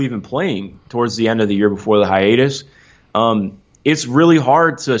he's hardly even playing towards the end of the year before the hiatus. It's really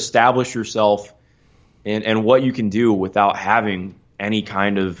hard to establish yourself and what you can do without having any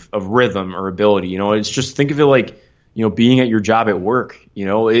kind of rhythm or ability. It's just think of it like, being at your job at work.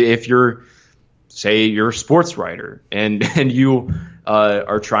 If you're, say you're a sports writer and you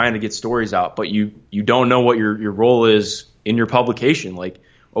are trying to get stories out, but you don't know what your role is in your publication.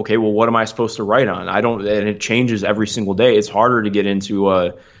 Okay, well, what am I supposed to write on? And it changes every single day. It's harder to get into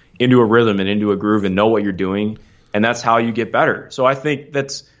a rhythm and into a groove and know what you're doing, and that's how you get better. So I think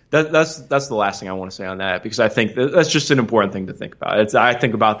that's the last thing I want to say on that because I think that's just an important thing to think about. I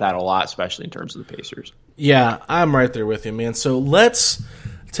think about that a lot, especially in terms of the Pacers. Yeah, I'm right there with you, man. So let's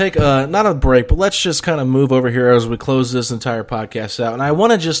take not a break, but let's just kind of move over here as we close this entire podcast out. And I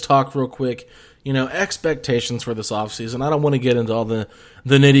want to just talk real quick, expectations for this offseason. I don't want to get into all the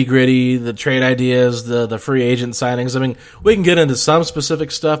nitty-gritty, the trade ideas, the free agent signings. We can get into some specific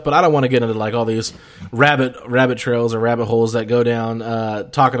stuff, but I don't want to get into all these rabbit trails or rabbit holes that go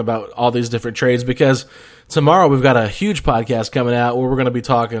down talking about all these different trades because tomorrow we've got a huge podcast coming out where we're going to be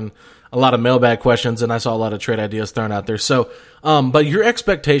talking a lot of mailbag questions, and I saw a lot of trade ideas thrown out there. So, but your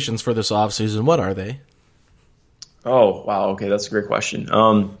expectations for this offseason, what are they? Oh, wow. Okay, that's a great question.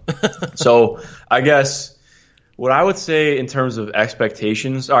 So I guess what I would say in terms of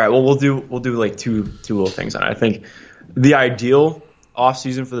expectations, all right, well, we'll do two little things on it. I think the ideal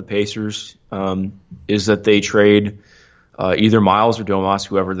offseason for the Pacers is that they trade either Miles or Domas,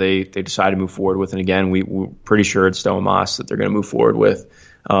 whoever they decide to move forward with. And again, we're pretty sure it's Domas that they're going to move forward with.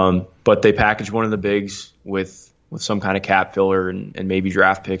 But they package one of the bigs with some kind of cap filler and maybe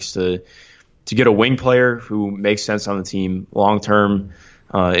draft picks to get a wing player who makes sense on the team long term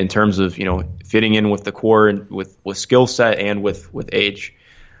in terms of fitting in with the core and with skill set and with age.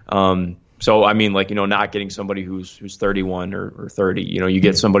 So not getting somebody who's 31 or 30. You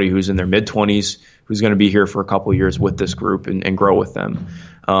get somebody who's in their mid 20s who's going to be here for a couple of years with this group and grow with them.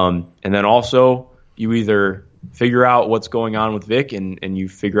 And then also you either figure out what's going on with Vic and you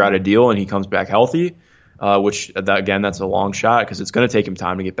figure out a deal and he comes back healthy, which that's a long shot because it's going to take him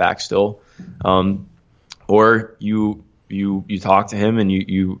time to get back still. Or you you talk to him and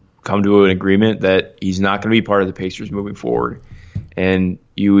you come to an agreement that he's not going to be part of the Pacers moving forward, and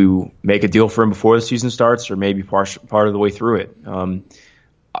you make a deal for him before the season starts, or maybe part of the way through it.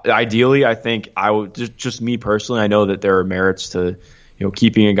 Ideally, I think I would just me personally. I know that there are merits to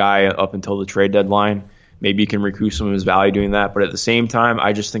keeping a guy up until the trade deadline. Maybe you can recoup some of his value doing that, but at the same time,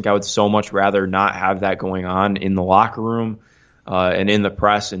 I just think I would so much rather not have that going on in the locker room and in the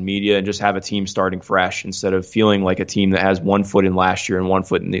press and media, and just have a team starting fresh instead of feeling like a team that has 1 foot in last year and 1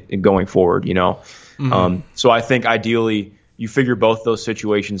 foot in going forward. So I think ideally you figure both those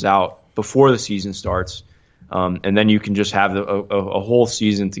situations out before the season starts, and then you can just have a whole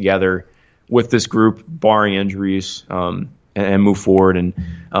season together with this group, barring injuries, and move forward. And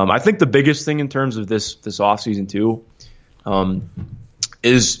I think the biggest thing in terms of this offseason too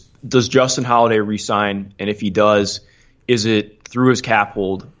is, does Justin Holiday re-sign? And if he does, is it through his cap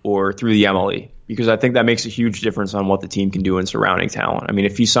hold or through the MLE? Because I think that makes a huge difference on what the team can do in surrounding talent. I mean,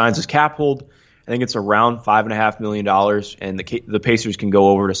 if he signs his cap hold, I think it's around $5.5 million, and the Pacers can go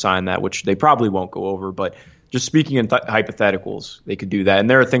over to sign that, which they probably won't go over. But just speaking in hypotheticals, they could do that. And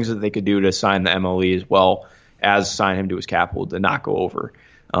there are things that they could do to sign the MLE as well as sign him to his cap hold and not go over.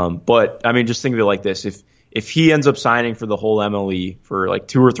 But I mean, just think of it like this: if he ends up signing for the whole MLE for like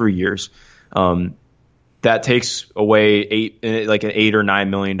 2 or 3 years, that takes away an $8 or $9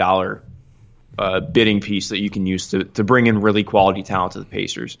 million bidding piece that you can use to bring in really quality talent to the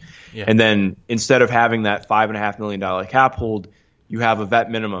Pacers. Yeah. And then instead of having that $5.5 million cap hold, you have a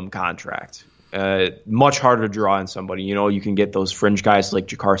vet minimum contract. Much harder to draw in somebody. You can get those fringe guys like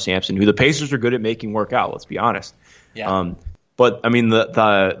Jakar Sampson, who the Pacers are good at making work out. Let's be honest. Yeah. But I mean,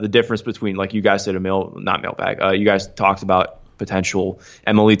 the difference between, like you guys did you guys talked about potential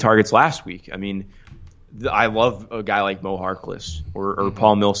MLE targets last week. I mean, I love a guy like Mo Harkless or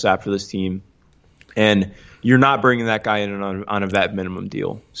Paul Millsap for this team, and you're not bringing that guy in on a vet minimum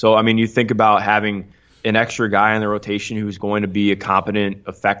deal. So I mean, you think about having an extra guy in the rotation who's going to be a competent,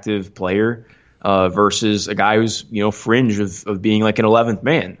 effective player versus a guy who's fringe of being like an 11th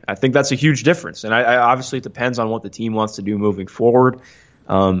man. I think that's a huge difference, and I obviously it depends on what the team wants to do moving forward.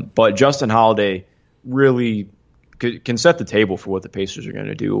 But Justin Holiday really can set the table for what the Pacers are going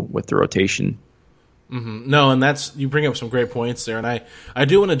to do with the rotation. Mm-hmm. No, and you bring up some great points there, and I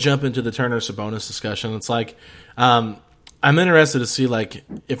do want to jump into the Turner Sabonis discussion. It's like I'm interested to see like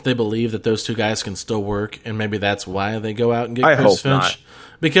if they believe that those two guys can still work, and maybe that's why they go out and get Chris Finch. Not.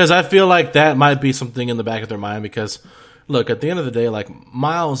 Because I feel like that might be something in the back of their mind. Because look, at the end of the day, like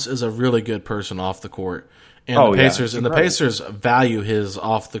Miles is a really good person off the court, and the Pacers value his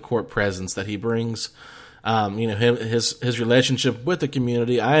off the court presence that he brings. His relationship with the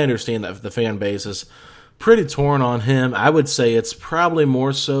community. I understand that the fan base is pretty torn on him. I would say it's probably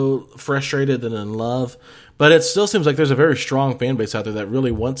more so frustrated than in love, but it still seems like there's a very strong fan base out there that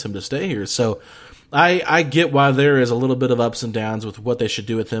really wants him to stay here. So I get why there is a little bit of ups and downs with what they should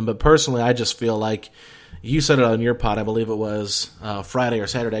do with him, but personally, I just feel like you said it on your pod. I believe it was Friday or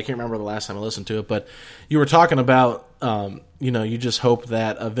Saturday. I can't remember the last time I listened to it, but you were talking about you just hope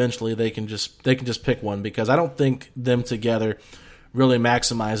that eventually they can just pick one, because I don't think them together really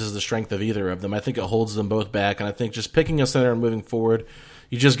maximizes the strength of either of them. I think it holds them both back, and I think just picking a center and moving forward,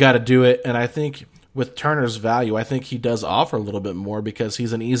 you just got to do it. And I think with Turner's value, I think he does offer a little bit more because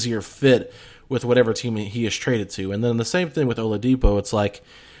he's an easier fit with whatever team he is traded to. And then the same thing with Oladipo. It's like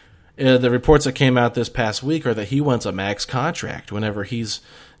the reports that came out this past week are that he wants a max contract whenever he's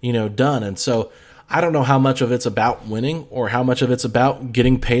done. And so I don't know how much of it's about winning or how much of it's about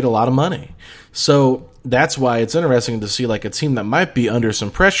getting paid a lot of money. So that's why it's interesting to see like a team that might be under some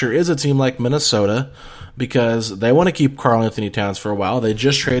pressure is a team like Minnesota, because they want to keep Karl Anthony Towns for a while. They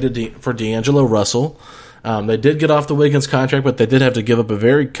just traded for D'Angelo Russell. They did get off the Wiggins contract, but they did have to give up a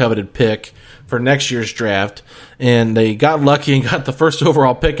very coveted pick for next year's draft. And they got lucky and got the first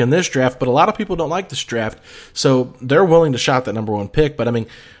overall pick in this draft, but a lot of people don't like this draft. So they're willing to shop that number one pick. But I mean,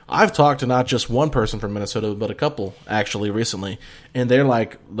 I've talked to not just one person from Minnesota, but a couple actually recently, and they're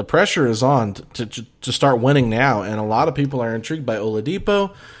like, the pressure is on to start winning now, and a lot of people are intrigued by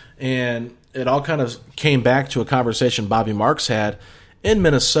Oladipo, and it all kind of came back to a conversation Bobby Marks had in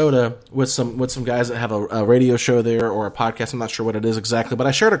Minnesota with some guys that have a radio show there or a podcast. I'm not sure what it is exactly, but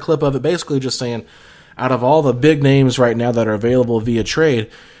I shared a clip of it basically just saying, out of all the big names right now that are available via trade,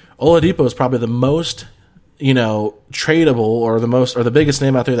 Oladipo is probably the most tradable or the biggest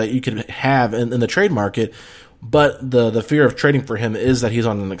name out there that you could have in the trade market. But the fear of trading for him is that he's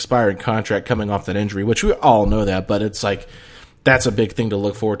on an expired contract coming off that injury, which we all know that, but it's like, that's a big thing to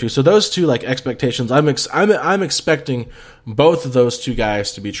look forward to. So those two like expectations, I'm expecting both of those two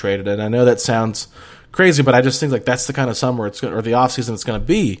guys to be traded. And I know that sounds crazy, but I just think like that's the kind of summer or the offseason it's going to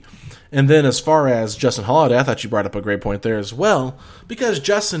be. And then as far as Justin Holiday, I thought you brought up a great point there as well, because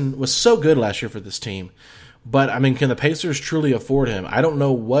Justin was so good last year for this team. But, I mean, can the Pacers truly afford him? I don't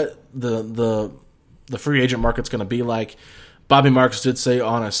know what the free agent market's going to be like. Bobby Marks did say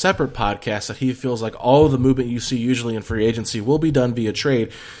on a separate podcast that he feels like all of the movement you see usually in free agency will be done via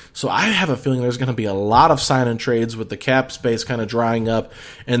trade. So I have a feeling there's going to be a lot of sign-and trades with the cap space kind of drying up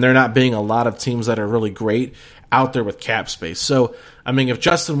and there not being a lot of teams that are really great out there with cap space. So, I mean, if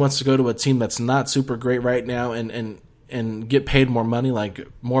Justin wants to go to a team that's not super great right now and get paid more money, like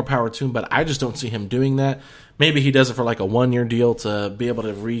more power to him, but I just don't see him doing that. Maybe he does it for like a 1-year deal to be able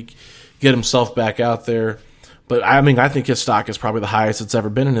to get himself back out there. But, I mean, I think his stock is probably the highest it's ever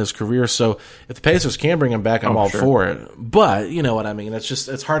been in his career. So if the Pacers can bring him back, I'm all for it. But, you know what I mean?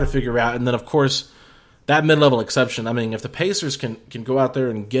 It's hard to figure out. And then, of course, that mid-level exception, I mean, if the Pacers can go out there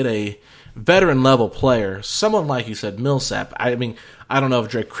and get a veteran-level player, someone like you said, Millsap. I mean, I don't know if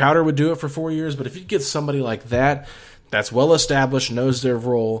Drake Crowder would do it for 4 years, but if you get somebody like that that's well-established, knows their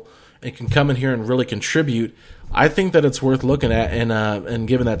role, and can come in here and really contribute, I think that it's worth looking at and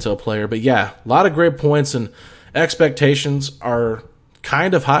giving that to a player. But, yeah, a lot of great points, and expectations are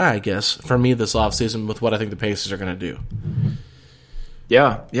kind of high, I guess, for me this offseason with what I think the Pacers are going to do.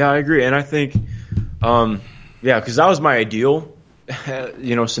 Yeah, I agree. And I think, because that was my ideal,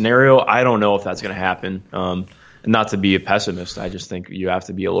 scenario. I don't know if that's going to happen. And not to be a pessimist, I just think you have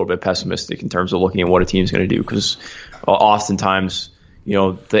to be a little bit pessimistic in terms of looking at what a team's going to do, because oftentimes,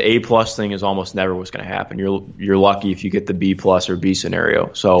 the A+ thing is almost never what's going to happen. You're lucky if you get the B+ or B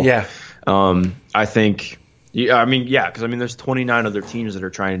scenario. So yeah, I think. Because there's 29 other teams that are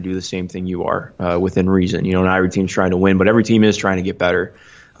trying to do the same thing you are within reason. Not every team's trying to win, but every team is trying to get better.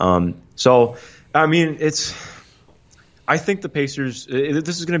 I think the Pacers,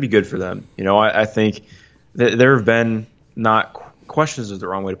 this is going to be good for them. I think that there have been, not questions is the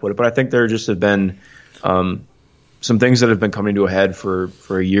wrong way to put it, but I think there just have been some things that have been coming to a head for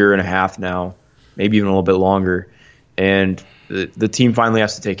a year and a half now, maybe even a little bit longer, and the team finally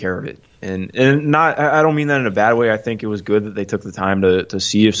has to take care of it. And not, I don't mean that in a bad way. I think it was good that they took the time to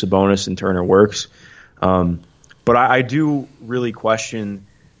see if Sabonis and Turner works. But I do really question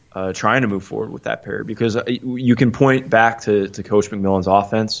trying to move forward with that pair, because you can point back to Coach McMillan's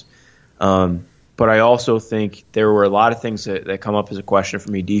offense. But I also think there were a lot of things that come up as a question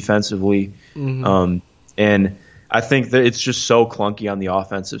for me defensively. Mm-hmm. And I think that it's just so clunky on the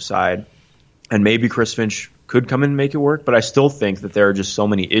offensive side. And maybe Chris Finch could come in and make it work, but I still think that there are just so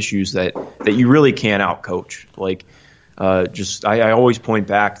many issues that you really can't outcoach. Like, I always point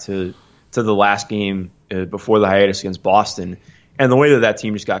back to the last game before the hiatus against Boston, and the way that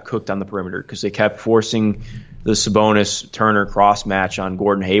team just got cooked on the perimeter because they kept forcing the Sabonis-Turner cross match on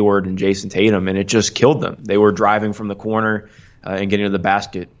Gordon Hayward and Jason Tatum, and it just killed them. They were driving from the corner and getting to the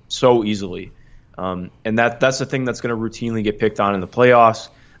basket so easily, and that's the thing that's going to routinely get picked on in the playoffs.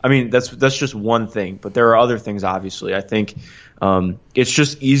 I mean, that's just one thing, but there are other things, obviously. I think it's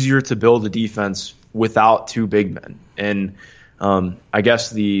just easier to build a defense without two big men. And I guess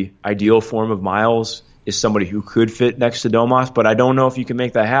the ideal form of Miles is somebody who could fit next to Domas, but I don't know if you can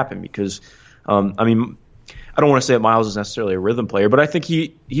make that happen because, I don't want to say that Miles is necessarily a rhythm player, but I think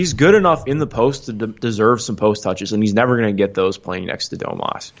he's good enough in the post to deserve some post touches, and he's never going to get those playing next to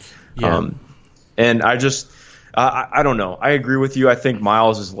Domas. Yeah. And I don't know. I agree with you. I think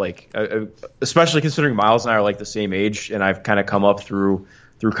Miles is especially considering Miles and I are like the same age, and I've kind of come up through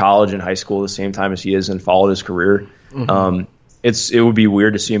college and high school the same time as he is and followed his career. Mm-hmm. It would be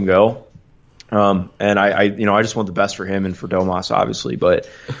weird to see him go. And I just want the best for him and for Domas, obviously. But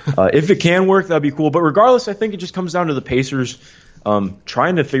if it can work, that'd be cool. But regardless, I think it just comes down to the Pacers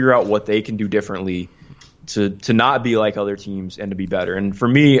trying to figure out what they can do differently to not be like other teams and to be better. And for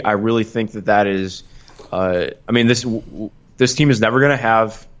me, I really think that is. This team is never going to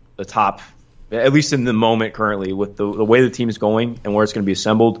have the top, at least in the moment currently, with the way the team is going and where it's going to be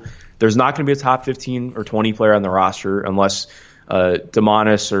assembled. There's not going to be a top 15 or 20 player on the roster unless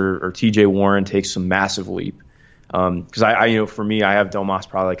Domantas or TJ Warren takes some massive leap. Because for me, I have Domas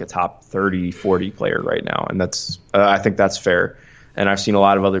probably like a top 30, 40 player right now, and that's I think that's fair. And I've seen a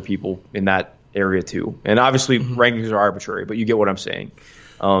lot of other people in that area too. And obviously, rankings are arbitrary, but you get what I'm saying.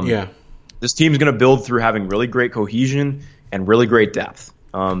 Yeah. This team is going to build through having really great cohesion and really great depth.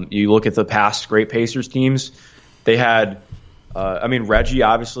 You look at the past great Pacers teams, they had Reggie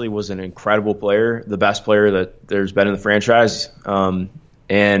obviously was an incredible player, the best player that there's been in the franchise.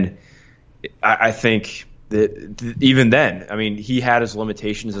 And I think that even then, he had his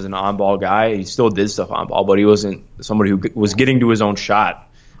limitations as an on-ball guy. He still did stuff on-ball, but he wasn't somebody who was getting to his own shot.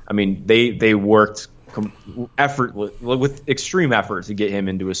 They worked with extreme effort to get him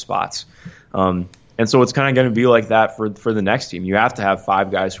into his spots. And so it's kind of going to be like that for the next team. You have to have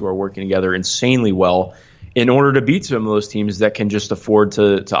 5 guys who are working together insanely well in order to beat some of those teams that can just afford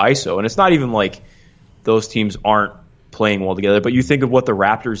to ISO. And it's not even like those teams aren't playing well together, but you think of what the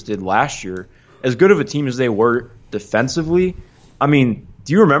Raptors did last year. As good of a team as they were defensively, I mean,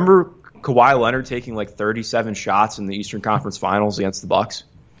 do you remember Kawhi Leonard taking like 37 shots in the Eastern Conference Finals against the Bucks?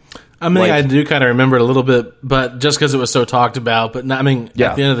 I mean, I do kind of remember it a little bit, but just because it was so talked about. But at the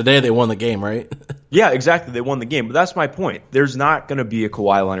end of the day, they won the game, right? Yeah, exactly. They won the game. But that's my point. There's not going to be a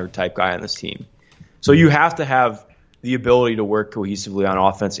Kawhi Leonard type guy on this team. So you have to have the ability to work cohesively on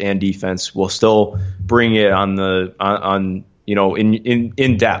offense and defense while still bring it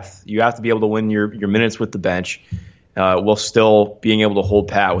in depth. You have to be able to win your minutes with the bench while still being able to hold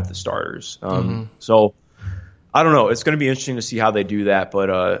pat with the starters. So I don't know. It's going to be interesting to see how they do that,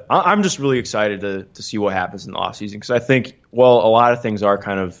 but I'm just really excited to see what happens in the offseason because I think, a lot of things are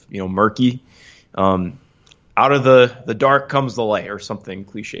kind of murky. Out of the dark comes the light, or something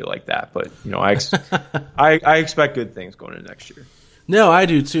cliche like that. But I expect good things going into next year. No, I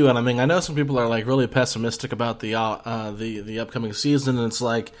do too, and I know some people are like really pessimistic about the upcoming season, and it's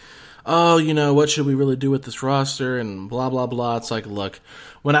like, oh, what should we really do with this roster, and blah blah blah. It's like, look,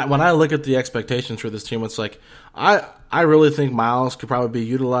 when I look at the expectations for this team, it's like I really think Miles could probably be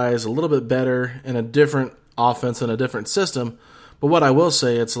utilized a little bit better in a different offense and a different system. But what I will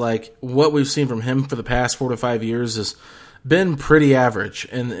say, it's like what we've seen from him for the past 4 to 5 years has been pretty average,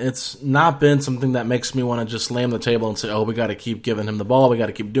 and it's not been something that makes me want to just slam the table and say, oh, we got to keep giving him the ball, we got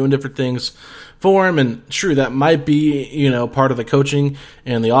to keep doing different things for him. And true, that might be part of the coaching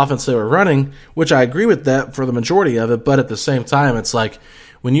and the offense they were running, which I agree with that for the majority of it. But at the same time, it's like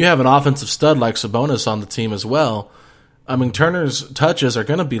when you have an offensive stud like Sabonis on the team as well, Turner's touches are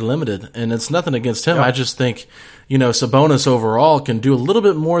going to be limited, and it's nothing against him. Yeah. I just think, Sabonis overall can do a little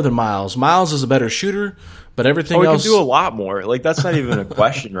bit more than Miles. Miles is a better shooter, but everything else... he can do a lot more. Like, that's not even a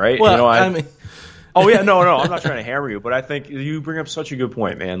question, right? Well, Oh, yeah, no, I'm not trying to hammer you, but I think you bring up such a good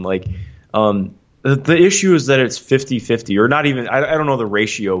point, man. Like, the issue is that it's 50-50, or not even... I don't know the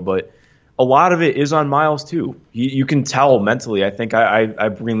ratio, but a lot of it is on Miles, too. You can tell mentally. I think I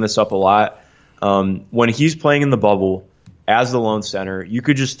bring this up a lot. When he's playing in the bubble as the lone center, you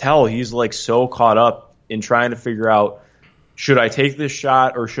could just tell he's like so caught up in trying to figure out, should I take this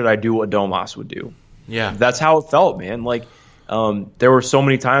shot or should I do what Domas would do? Yeah. That's how it felt, man. Like, there were so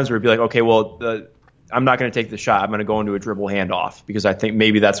many times where it'd be like, okay, I'm not going to take the shot. I'm going to go into a dribble handoff because I think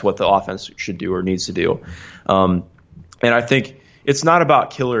maybe that's what the offense should do or needs to do. And I think it's not about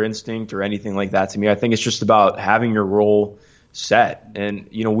killer instinct or anything like that to me. I think it's just about having your role set. And,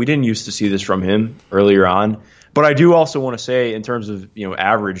 we didn't used to see this from him earlier on. But I do also want to say, in terms of,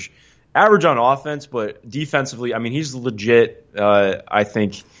 average on offense, but defensively, he's legit. I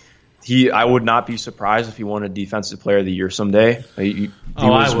think I would not be surprised if he won a Defensive Player of the Year someday. He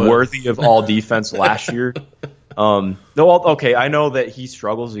was worthy of all defense last year. Okay, I know that he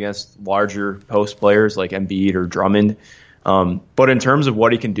struggles against larger post players like Embiid or Drummond. But in terms of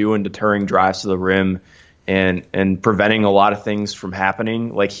what he can do in deterring drives to the rim and preventing a lot of things from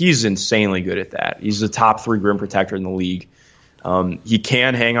happening, like, he's insanely good at that. He's the top 3 rim protector in the league. He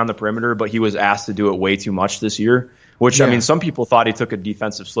can hang on the perimeter, but he was asked to do it way too much this year, which, some people thought he took a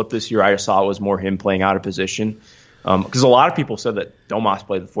defensive slip this year. I saw it was more him playing out of position. Because a lot of people said that Domas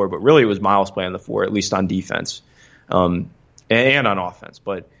played the 4, but really it was Miles playing the 4, at least on defense and on offense.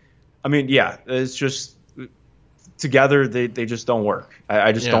 But, it's just together they just don't work.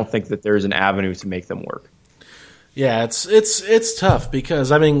 I just don't think that there's an avenue to make them work. Yeah, it's tough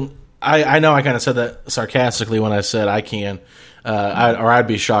because, I know I kind of said that sarcastically when I said I can. I'd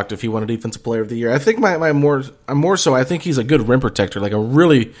be shocked if he won a Defensive Player of the Year. I think I think he's a good rim protector, like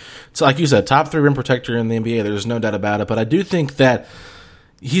like you said, top 3 rim protector in the NBA. There's no doubt about it. But I do think that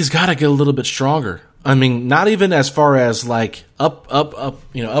he's got to get a little bit stronger. Not even as far as like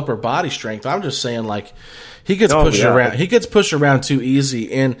upper body strength. I'm just saying, like, he gets pushed around. He gets pushed around too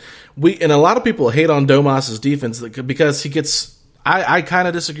easy, and a lot of people hate on Domas's defense because he gets. I kind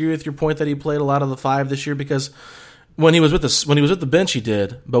of disagree with your point that he played a lot of the 5 this year because when he was with the bench he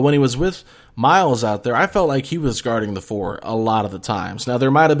did, but when he was with Miles out there, I felt like he was guarding the 4 a lot of the times. Now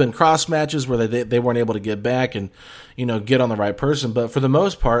there might have been cross matches where they weren't able to get back and get on the right person, but for the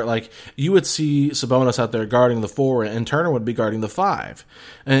most part, like, you would see Sabonis out there guarding the 4 and Turner would be guarding the 5.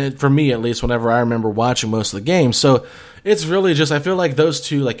 And for me, at least, whenever I remember watching most of the games, so it's really just I feel like those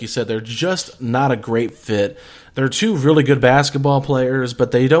two, like you said, they're just not a great fit. They're 2 really good basketball players,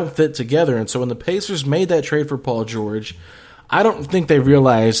 but they don't fit together. And so when the Pacers made that trade for Paul George, I don't think they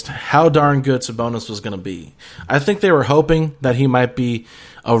realized how darn good Sabonis was going to be. I think they were hoping that he might be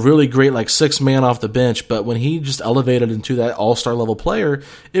a really great like sixth man off the bench, but when he just elevated into that all-star level player,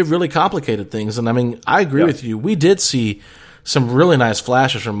 it really complicated things. And I mean, I agree with you. We did see some really nice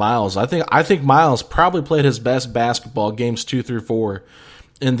flashes from Miles. I think Miles probably played his best basketball games 2 through 4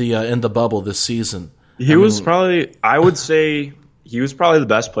 in the bubble this season. I was probably the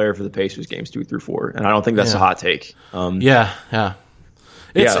best player for the Pacers games 2 through 4, and I don't think that's a hot take. It's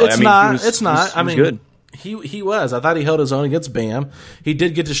not. I mean, good. He was. I thought he held his own against Bam. He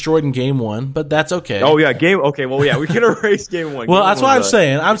did get destroyed in game 1, but that's okay. Oh yeah, Okay, well yeah, we can erase game 1. Well, that's what I'm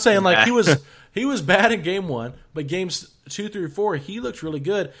saying. I'm saying like he was bad in game 1, but games 2 through 4 he looked really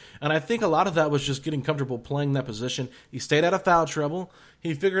good, and I think a lot of that was just getting comfortable playing that position. He stayed out of foul trouble.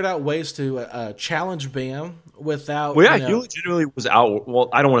 He figured out ways to challenge Bam without. Well, yeah, he legitimately was out. Well,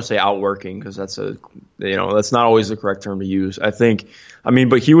 I don't want to say outworking because that's that's not always the correct term to use.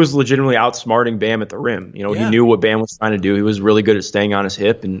 But he was legitimately outsmarting Bam at the rim. He knew what Bam was trying to do. He was really good at staying on his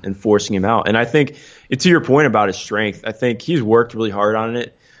hip and forcing him out. And I think, to your point about his strength, I think he's worked really hard on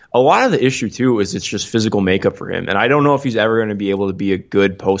it. A lot of the issue too is it's just physical makeup for him, and I don't know if he's ever going to be able to be a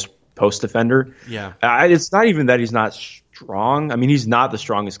good post defender. Yeah, it's not even that he's not strong. I mean, he's not the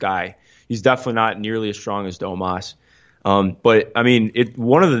strongest guy. He's definitely not nearly as strong as Domas. But I mean,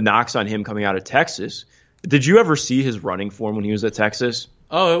 one of the knocks on him coming out of Texas. Did you ever see his running form when he was at Texas?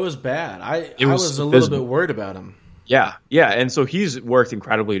 Oh, it was bad. I was a little bit worried about him. Yeah, and so he's worked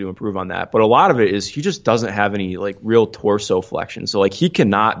incredibly to improve on that. But a lot of it is he just doesn't have any like real torso flexion. So like he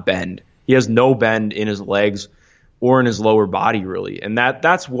cannot bend. He has no bend in his legs or in his lower body really, and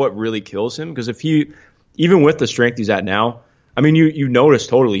that's what really kills him. Because even with the strength he's at now, I mean, you notice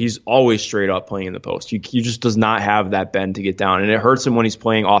totally he's always straight up playing in the post. He just does not have that bend to get down, and it hurts him when he's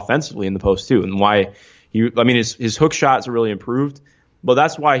playing offensively in the post too. And why his hook shots are really improved. But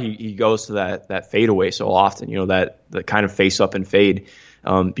that's why he goes to that fadeaway so often, that kind of face up and fade,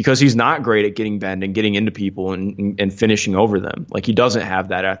 because he's not great at getting bend and getting into people and finishing over them. Like he doesn't have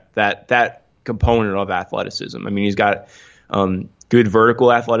that component of athleticism. I mean, he's got good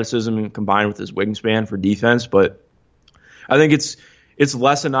vertical athleticism combined with his wingspan for defense, but I think it's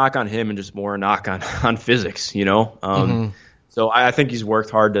less a knock on him and just more a knock on physics, So I think he's worked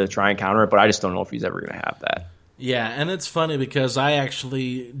hard to try and counter it, but I just don't know if he's ever going to have that. Yeah, and it's funny because I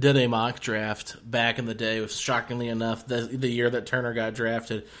actually did a mock draft back in the day, shockingly enough, the year that Turner got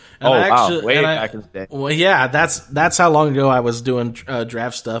drafted. And way back in the day. Well, yeah, that's how long ago I was doing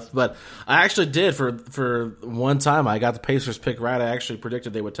draft stuff. But I actually did for one time. I got the Pacers pick right. I actually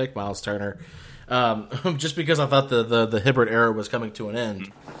predicted they would take Miles Turner, just because I thought the Hibbert era was coming to an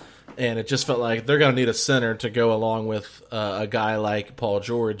end. And it just felt like they're going to need a center to go along with a guy like Paul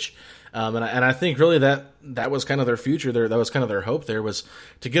George. And I think really that was kind of their future there. That was kind of their hope there, was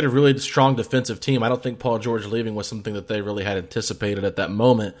to get a really strong defensive team. I don't think Paul George leaving was something that they really had anticipated at that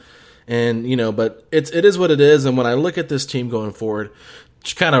moment. And, but it is what it is. And when I look at this team going forward,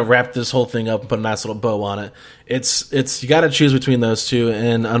 just kind of wrap this whole thing up and put a nice little bow on it. It's you got to choose between those two.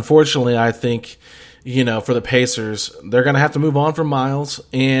 And unfortunately, I think, for the Pacers, they're going to have to move on from Miles.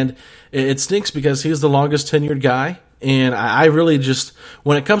 And it stinks because he's the longest tenured guy. And I really just,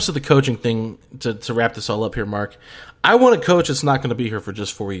 when it comes to the coaching thing, to wrap this all up here, Mark, I want a coach that's not going to be here for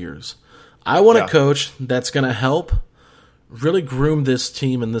just 4 years. I want a coach that's going to help really groom this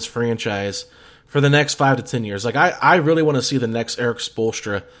team and this franchise for the next 5 to 10 years. Like, I really want to see the next Erik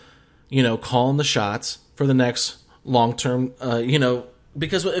Spoelstra, calling the shots for the next long-term,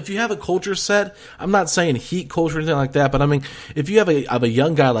 because if you have a culture set, I'm not saying heat culture or anything like that, but I mean, if you have a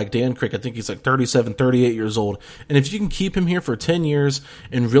young guy like Dan Crick, I think he's like 37, 38 years old, and if you can keep him here for 10 years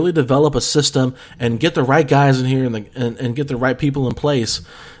and really develop a system and get the right guys in here and get the right people in place,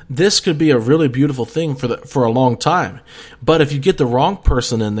 this could be a really beautiful thing for a long time. But if you get the wrong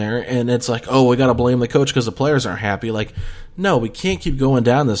person in there and it's like, oh, we got to blame the coach because the players aren't happy, like, no, we can't keep going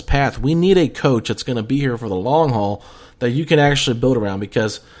down this path. We need a coach that's going to be here for the long haul that you can actually build around,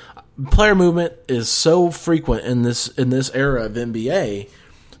 because player movement is so frequent in this era of NBA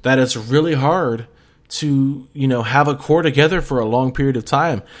that it's really hard to have a core together for a long period of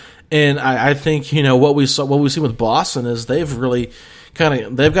time. And I think what we see with Boston is they've really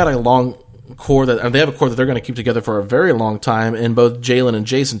they've got a long core they have a core that they're going to keep together for a very long time in both Jaylen and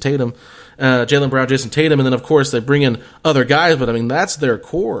Jason Tatum, Jaylen Brown, Jason Tatum, and then of course they bring in other guys, but I mean that's their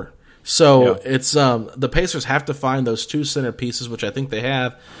core. So it's the Pacers have to find those two center pieces, which I think they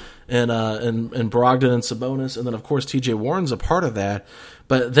have, and Brogdon and Sabonis, and then of course TJ Warren's a part of that.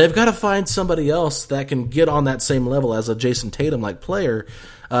 But they've got to find somebody else that can get on that same level as a Jason Tatum-like player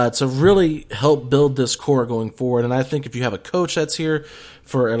to really help build this core going forward. And I think if you have a coach that's here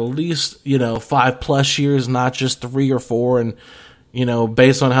for at least 5+ years, not just 3 or 4, and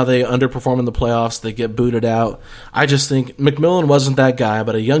based on how they underperform in the playoffs, they get booted out. I just think McMillan wasn't that guy,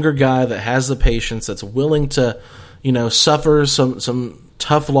 but a younger guy that has the patience, that's willing to suffer some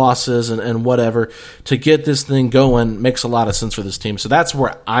tough losses and whatever to get this thing going makes a lot of sense for this team. So that's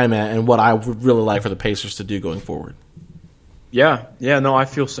where I'm at and what I would really like for the Pacers to do going forward. Yeah, no, I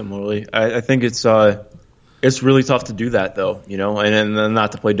feel similarly. I think it's really tough to do that though, and then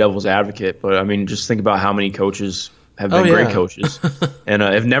not to play devil's advocate, but I mean, just think about how many coaches have been great coaches and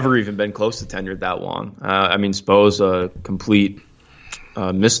have never even been close to tenured that long. I mean, Spo's a complete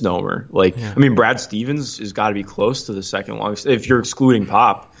misnomer. I mean, Brad Stevens has got to be close to the second longest. If you're excluding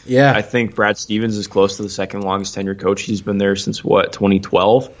Pop, I think Brad Stevens is close to the second longest tenured coach. He's been there since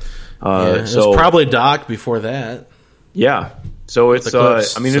 2012. So probably Doc before that. Yeah. So it's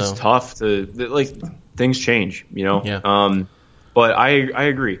it's tough to things change, Yeah. But I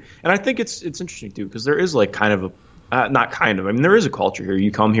agree, and I think it's interesting too because there is kind of there is a culture here.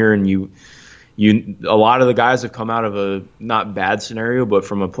 You come here and a lot of the guys have come out of a not bad scenario, but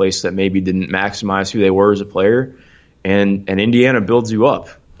from a place that maybe didn't maximize who they were as a player, and Indiana builds you up,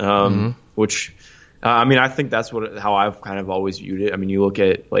 which I think that's how I've kind of always viewed it. I mean, you look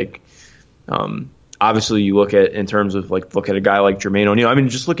at obviously you look at in terms of look at a guy like Jermaine O'Neal. I mean,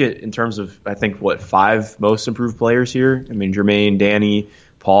 just look at in terms of I think 5 most improved players here. I mean, Jermaine, Danny,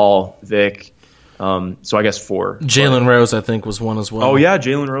 Paul, Vic. So I guess 4. Jalen Rose, I think, was one as well. Oh yeah,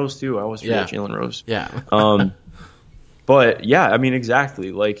 Jalen Rose too. I always forget Jalen Rose. Yeah. But yeah, I mean,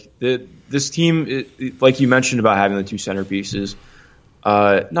 exactly. This team, like you mentioned about having the 2 centerpieces.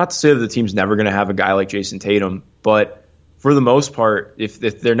 Not to say that the team's never going to have a guy like Jason Tatum, but for the most part, if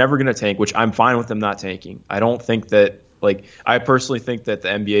they're never going to tank, which I'm fine with them not tanking. I don't think that. I personally think that the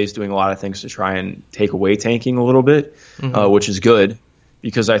NBA is doing a lot of things to try and take away tanking a little bit, which is good.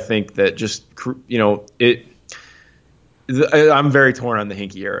 Because I think that I'm very torn on the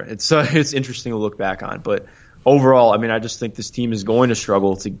Hinkie era. It's interesting to look back on, but overall, I mean, I just think this team is going to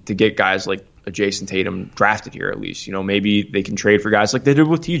struggle to get guys like a Jason Tatum drafted here at least. Maybe they can trade for guys like they did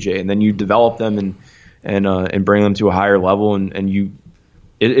with TJ, and then you develop them and bring them to a higher level,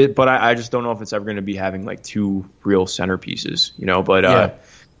 But I just don't know if it's ever going to be having 2 real centerpieces, But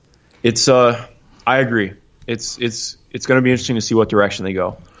it's I agree. It's going to be interesting to see what direction they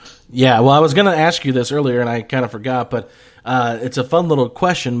go. Yeah, well, I was going to ask you this earlier, and I kind of forgot, but it's a fun little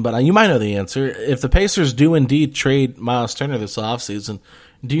question, but you might know the answer. If the Pacers do indeed trade Miles Turner this offseason,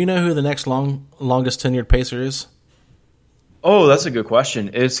 do you know who the next longest tenured Pacer is? Oh, that's a good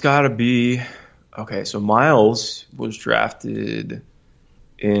question. It's got to be – okay, so Miles was drafted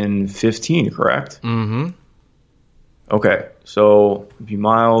in 15, correct? Mm-hmm. Okay, so it'd be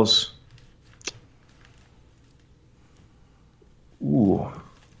Miles – ooh,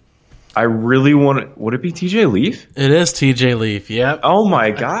 I really want to. Would it be TJ Leaf? It is TJ Leaf. Yep. Oh my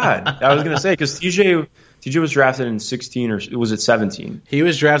God! I was gonna say because TJ was drafted in 16 or was it 17? He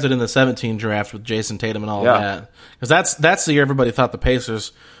was drafted in the 17 draft with Jason Tatum and all that. Because that's the year everybody thought the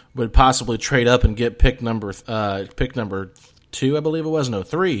Pacers would possibly trade up and get pick number 2, I believe it was,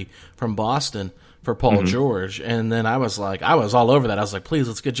 3 from Boston for Paul George. And then I was all over that. I was like, please,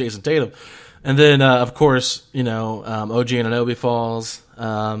 let's get Jason Tatum. And then, of course, OG Anunoby falls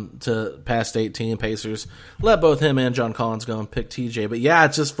to past 18. Pacers let both him and John Collins go and pick TJ. But yeah,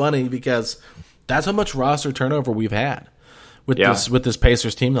 it's just funny because that's how much roster turnover we've had with this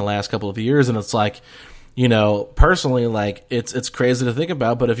Pacers team the last couple of years, and it's personally, it's crazy to think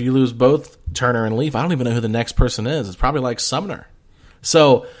about. But if you lose both Turner and Leaf, I don't even know who the next person is. It's probably Sumner.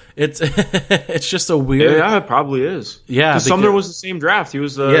 So it's just a weird. Yeah, it probably is. Yeah, because Sumner was the same draft. He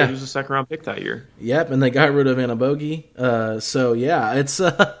was a second round pick that year. Yep, and they got rid of Anunoby. So yeah, it's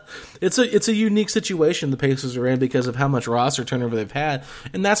a unique situation the Pacers are in because of how much roster turnover they've had,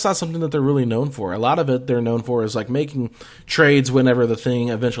 and that's not something that they're really known for. A lot of it they're known for is making trades whenever the thing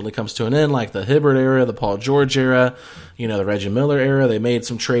eventually comes to an end, like the Hibbert era, the Paul George era, the Reggie Miller era. They made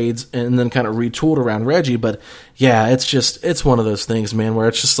some trades and then kind of retooled around Reggie, but yeah, it's one of those things, man, where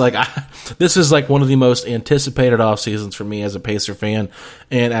it's just this is one of the most anticipated off seasons for me as a Pacer fan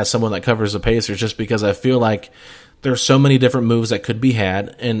and as someone that covers the Pacers, just because I feel like there's so many different moves that could be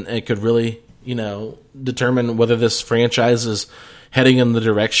had, and it could really, determine whether this franchise is heading in the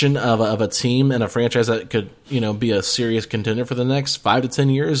direction of a team and a franchise that could, be a serious contender for the next 5 to 10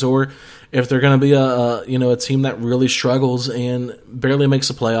 years, or if they're going to be a team that really struggles and barely makes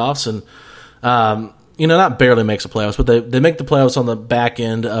the playoffs and, not barely makes the playoffs, but they make the playoffs on the back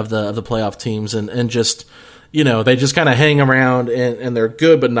end of the playoff teams and just, they just kind of hang around and they're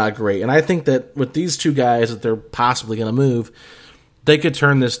good but not great. And I think that with these two guys that they're possibly going to move, they could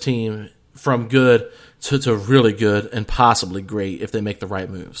turn this team from good to really good and possibly great if they make the right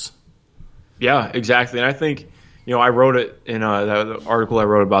moves. Yeah, exactly. And I think, I wrote it in the article I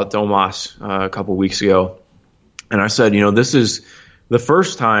wrote about Domas a couple weeks ago. And I said, this is the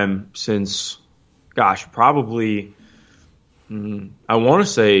first time since, probably, I want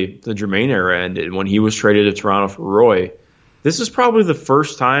to say the Jermaine era ended when he was traded to Toronto for Roy. This is probably the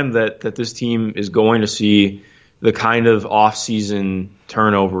first time that this team is going to see the kind of off-season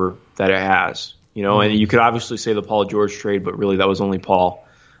turnover that it has. And you could obviously say the Paul George trade, but really that was only Paul.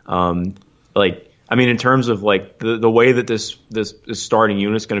 In terms of the way that this starting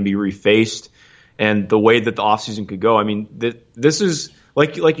unit is going to be refaced and the way that the offseason could go. This is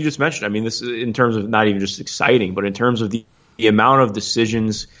like you just mentioned. This is in terms of not even just exciting, but in terms of the amount of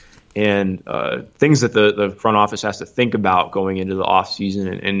decisions and things that the front office has to think about going into the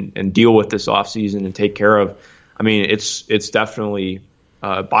offseason and deal with this offseason and take care of. It's definitely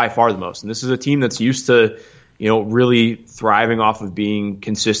by far the most. And this is a team that's used to, really thriving off of being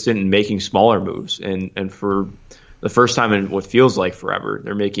consistent and making smaller moves. And for the first time in what feels like forever,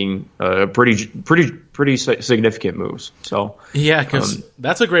 they're making pretty significant moves. So yeah, because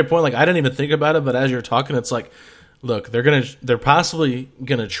that's a great point. I didn't even think about it, but as you're talking, it's like, look, they're possibly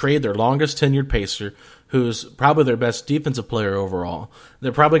gonna trade their longest tenured Pacer, who's probably their best defensive player overall.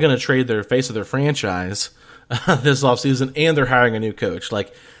 They're probably gonna trade their face of their franchise this offseason, and they're hiring a new coach.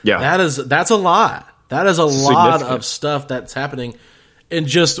 That's a lot. That is a lot of stuff that's happening in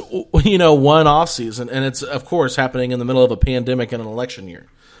just one offseason, and it's of course happening in the middle of a pandemic and an election year.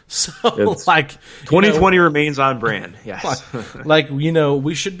 So 2020 remains on brand. Yes.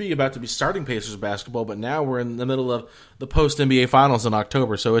 We should be about to be starting Pacers basketball, but now we're in the middle of the post NBA finals in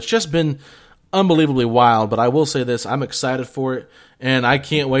October. So it's just been unbelievably wild, but I will say this, I'm excited for it, and I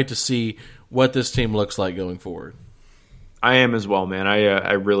can't wait to see what this team looks like going forward. I am as well, man.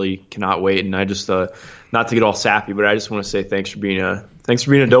 I really cannot wait, and I just not to get all sappy, but I just want to say thanks for being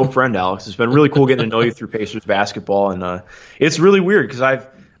a dope friend, Alex. It's been really cool getting to know you through Pacers basketball, and it's really weird because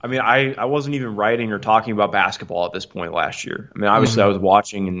I wasn't even writing or talking about basketball at this point last year. Obviously I was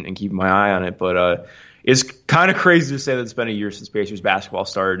watching and keeping my eye on it, but it's kind of crazy to say that it's been a year since Pacers basketball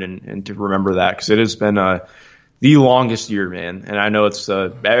started, and to remember that because it has been the longest year, man. And I know it's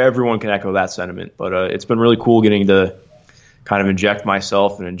everyone can echo that sentiment, but it's been really cool getting to kind of inject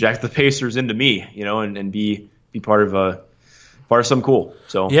myself and inject the Pacers into me, and be part of something cool.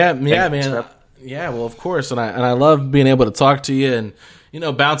 So yeah, man. Yeah, well, of course, and I love being able to talk to you and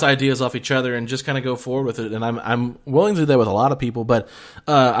bounce ideas off each other and just kind of go forward with it. And I'm willing to do that with a lot of people, but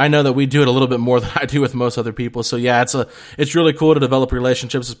I know that we do it a little bit more than I do with most other people. So yeah, it's really cool to develop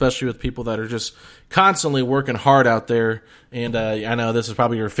relationships, especially with people that are just constantly working hard out there. And I know this is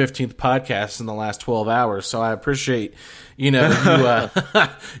probably your 15th podcast in the last 12 hours, so I appreciate you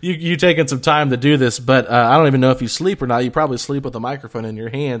taking some time to do this. But I don't even know if you sleep or not. You probably sleep with a microphone in your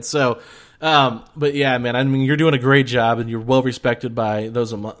hand. So. But yeah, man, you're doing a great job and you're well respected by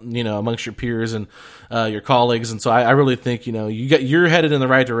those, amongst your peers and, your colleagues. And so I really think, you're headed in the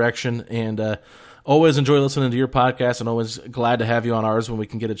right direction, and, always enjoy listening to your podcast, and always glad to have you on ours when we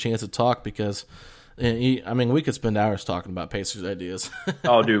can get a chance to talk because, we could spend hours talking about Pacers ideas.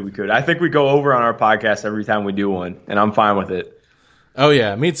 Oh, dude, we could. I think we go over on our podcast every time we do one, and I'm fine with it. Oh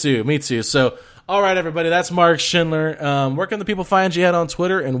yeah, me too. So, all right, everybody, that's Mark Schindler. Where can the people find you at on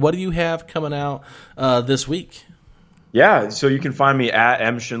Twitter, and what do you have coming out this week? Yeah, so you can find me at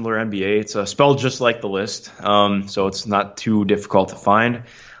mschindlerNBA. It's spelled just like the list, so it's not too difficult to find.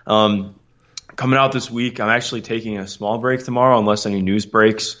 Coming out this week, I'm actually taking a small break tomorrow, unless any news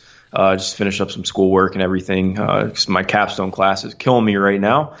breaks. Just finish up some schoolwork and everything, because my capstone class is killing me right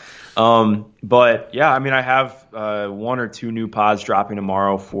now. But yeah, I have 1 or 2 new pods dropping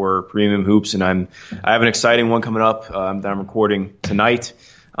tomorrow for Premium Hoops, and I have an exciting one coming up that I'm recording tonight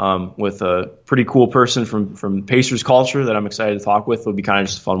with a pretty cool person from Pacers culture that I'm excited to talk with. It'll be kind of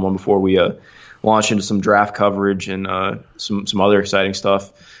just a fun one before we launch into some draft coverage and some other exciting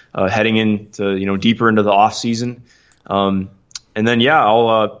stuff heading into deeper into the off season. And then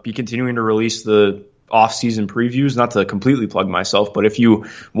I'll be continuing to release the off-season previews, not to completely plug myself, but if you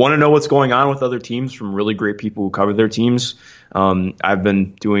want to know what's going on with other teams from really great people who cover their teams, I've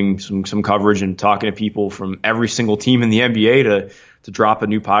been doing some coverage and talking to people from every single team in the NBA to drop a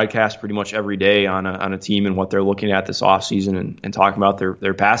new podcast pretty much every day on a team and what they're looking at this offseason and talking about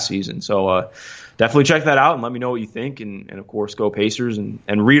their past season. So definitely check that out and let me know what you think. And of course, go Pacers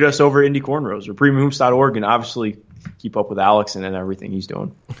and read us over at Indy Cornrows or premiumhoops.org, and obviously keep up with Alex and everything he's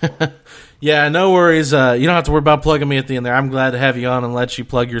doing. Yeah, no worries. You don't have to worry about plugging me at the end there. I'm glad to have you on and let you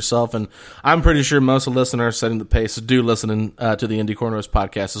plug yourself. And I'm pretty sure most of the listeners setting the pace do listen to the Indy Cornrows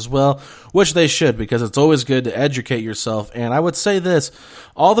podcast as well, which they should, because it's always good to educate yourself. And I would say this,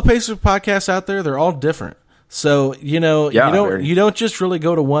 all the Pacers podcasts out there, they're all different. So, you don't just really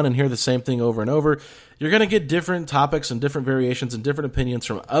go to one and hear the same thing over and over. You're going to get different topics and different variations and different opinions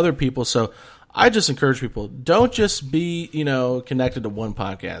from other people. So I just encourage people, don't just be, connected to one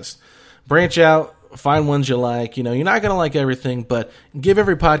podcast. Branch out, find ones you like. You're not going to like everything, but give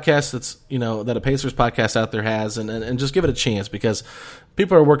every podcast that's, that a Pacers podcast out there has and just give it a chance, because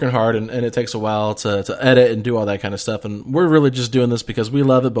people are working hard and it takes a while to edit and do all that kind of stuff. And we're really just doing this because we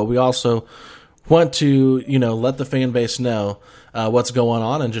love it, but we also want to, let the fan base know what's going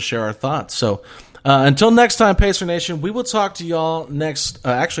on and just share our thoughts. So until next time, Pacer Nation, we will talk to y'all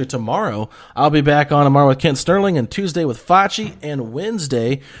actually tomorrow. I'll be back on tomorrow with Kent Sterling, and Tuesday with Facci, and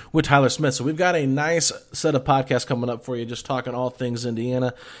Wednesday with Tyler Smith. So we've got a nice set of podcasts coming up for you, just talking all things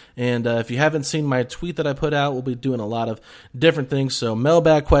Indiana. And if you haven't seen my tweet that I put out, we'll be doing a lot of different things. So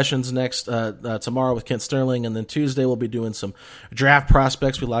mailbag questions next tomorrow with Kent Sterling, and then Tuesday we'll be doing some draft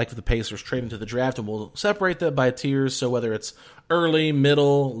prospects we like for the Pacers trade into the draft, and we'll separate that by tiers. So whether it's early,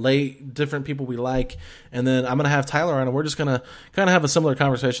 middle, late, different people we like. And then I'm going to have Tyler on, and we're just going to kind of have a similar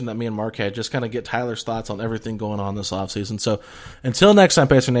conversation that me and Mark had, just kind of get Tyler's thoughts on everything going on this offseason. So until next time,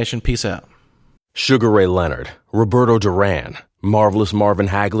 Pacer Nation, peace out. Sugar Ray Leonard, Roberto Duran, Marvelous Marvin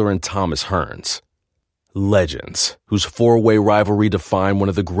Hagler, and Thomas Hearns. Legends, whose four-way rivalry defined one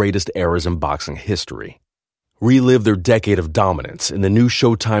of the greatest eras in boxing history. Relive their decade of dominance in the new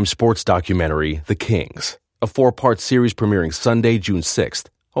Showtime sports documentary, The Kings, a 4-part series premiering Sunday, June 6th,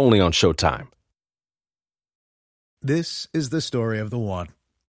 only on Showtime. This is the story of the one.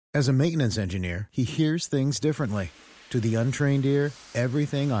 As a maintenance engineer, he hears things differently. To the untrained ear,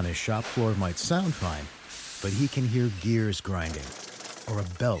 everything on his shop floor might sound fine, but he can hear gears grinding or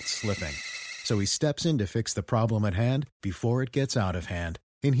a belt slipping. So he steps in to fix the problem at hand before it gets out of hand.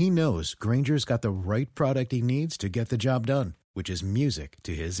 And he knows Grainger's got the right product he needs to get the job done, which is music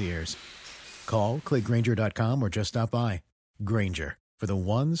to his ears. Call, click Grainger.com, or just stop by. Grainger, for the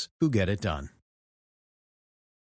ones who get it done.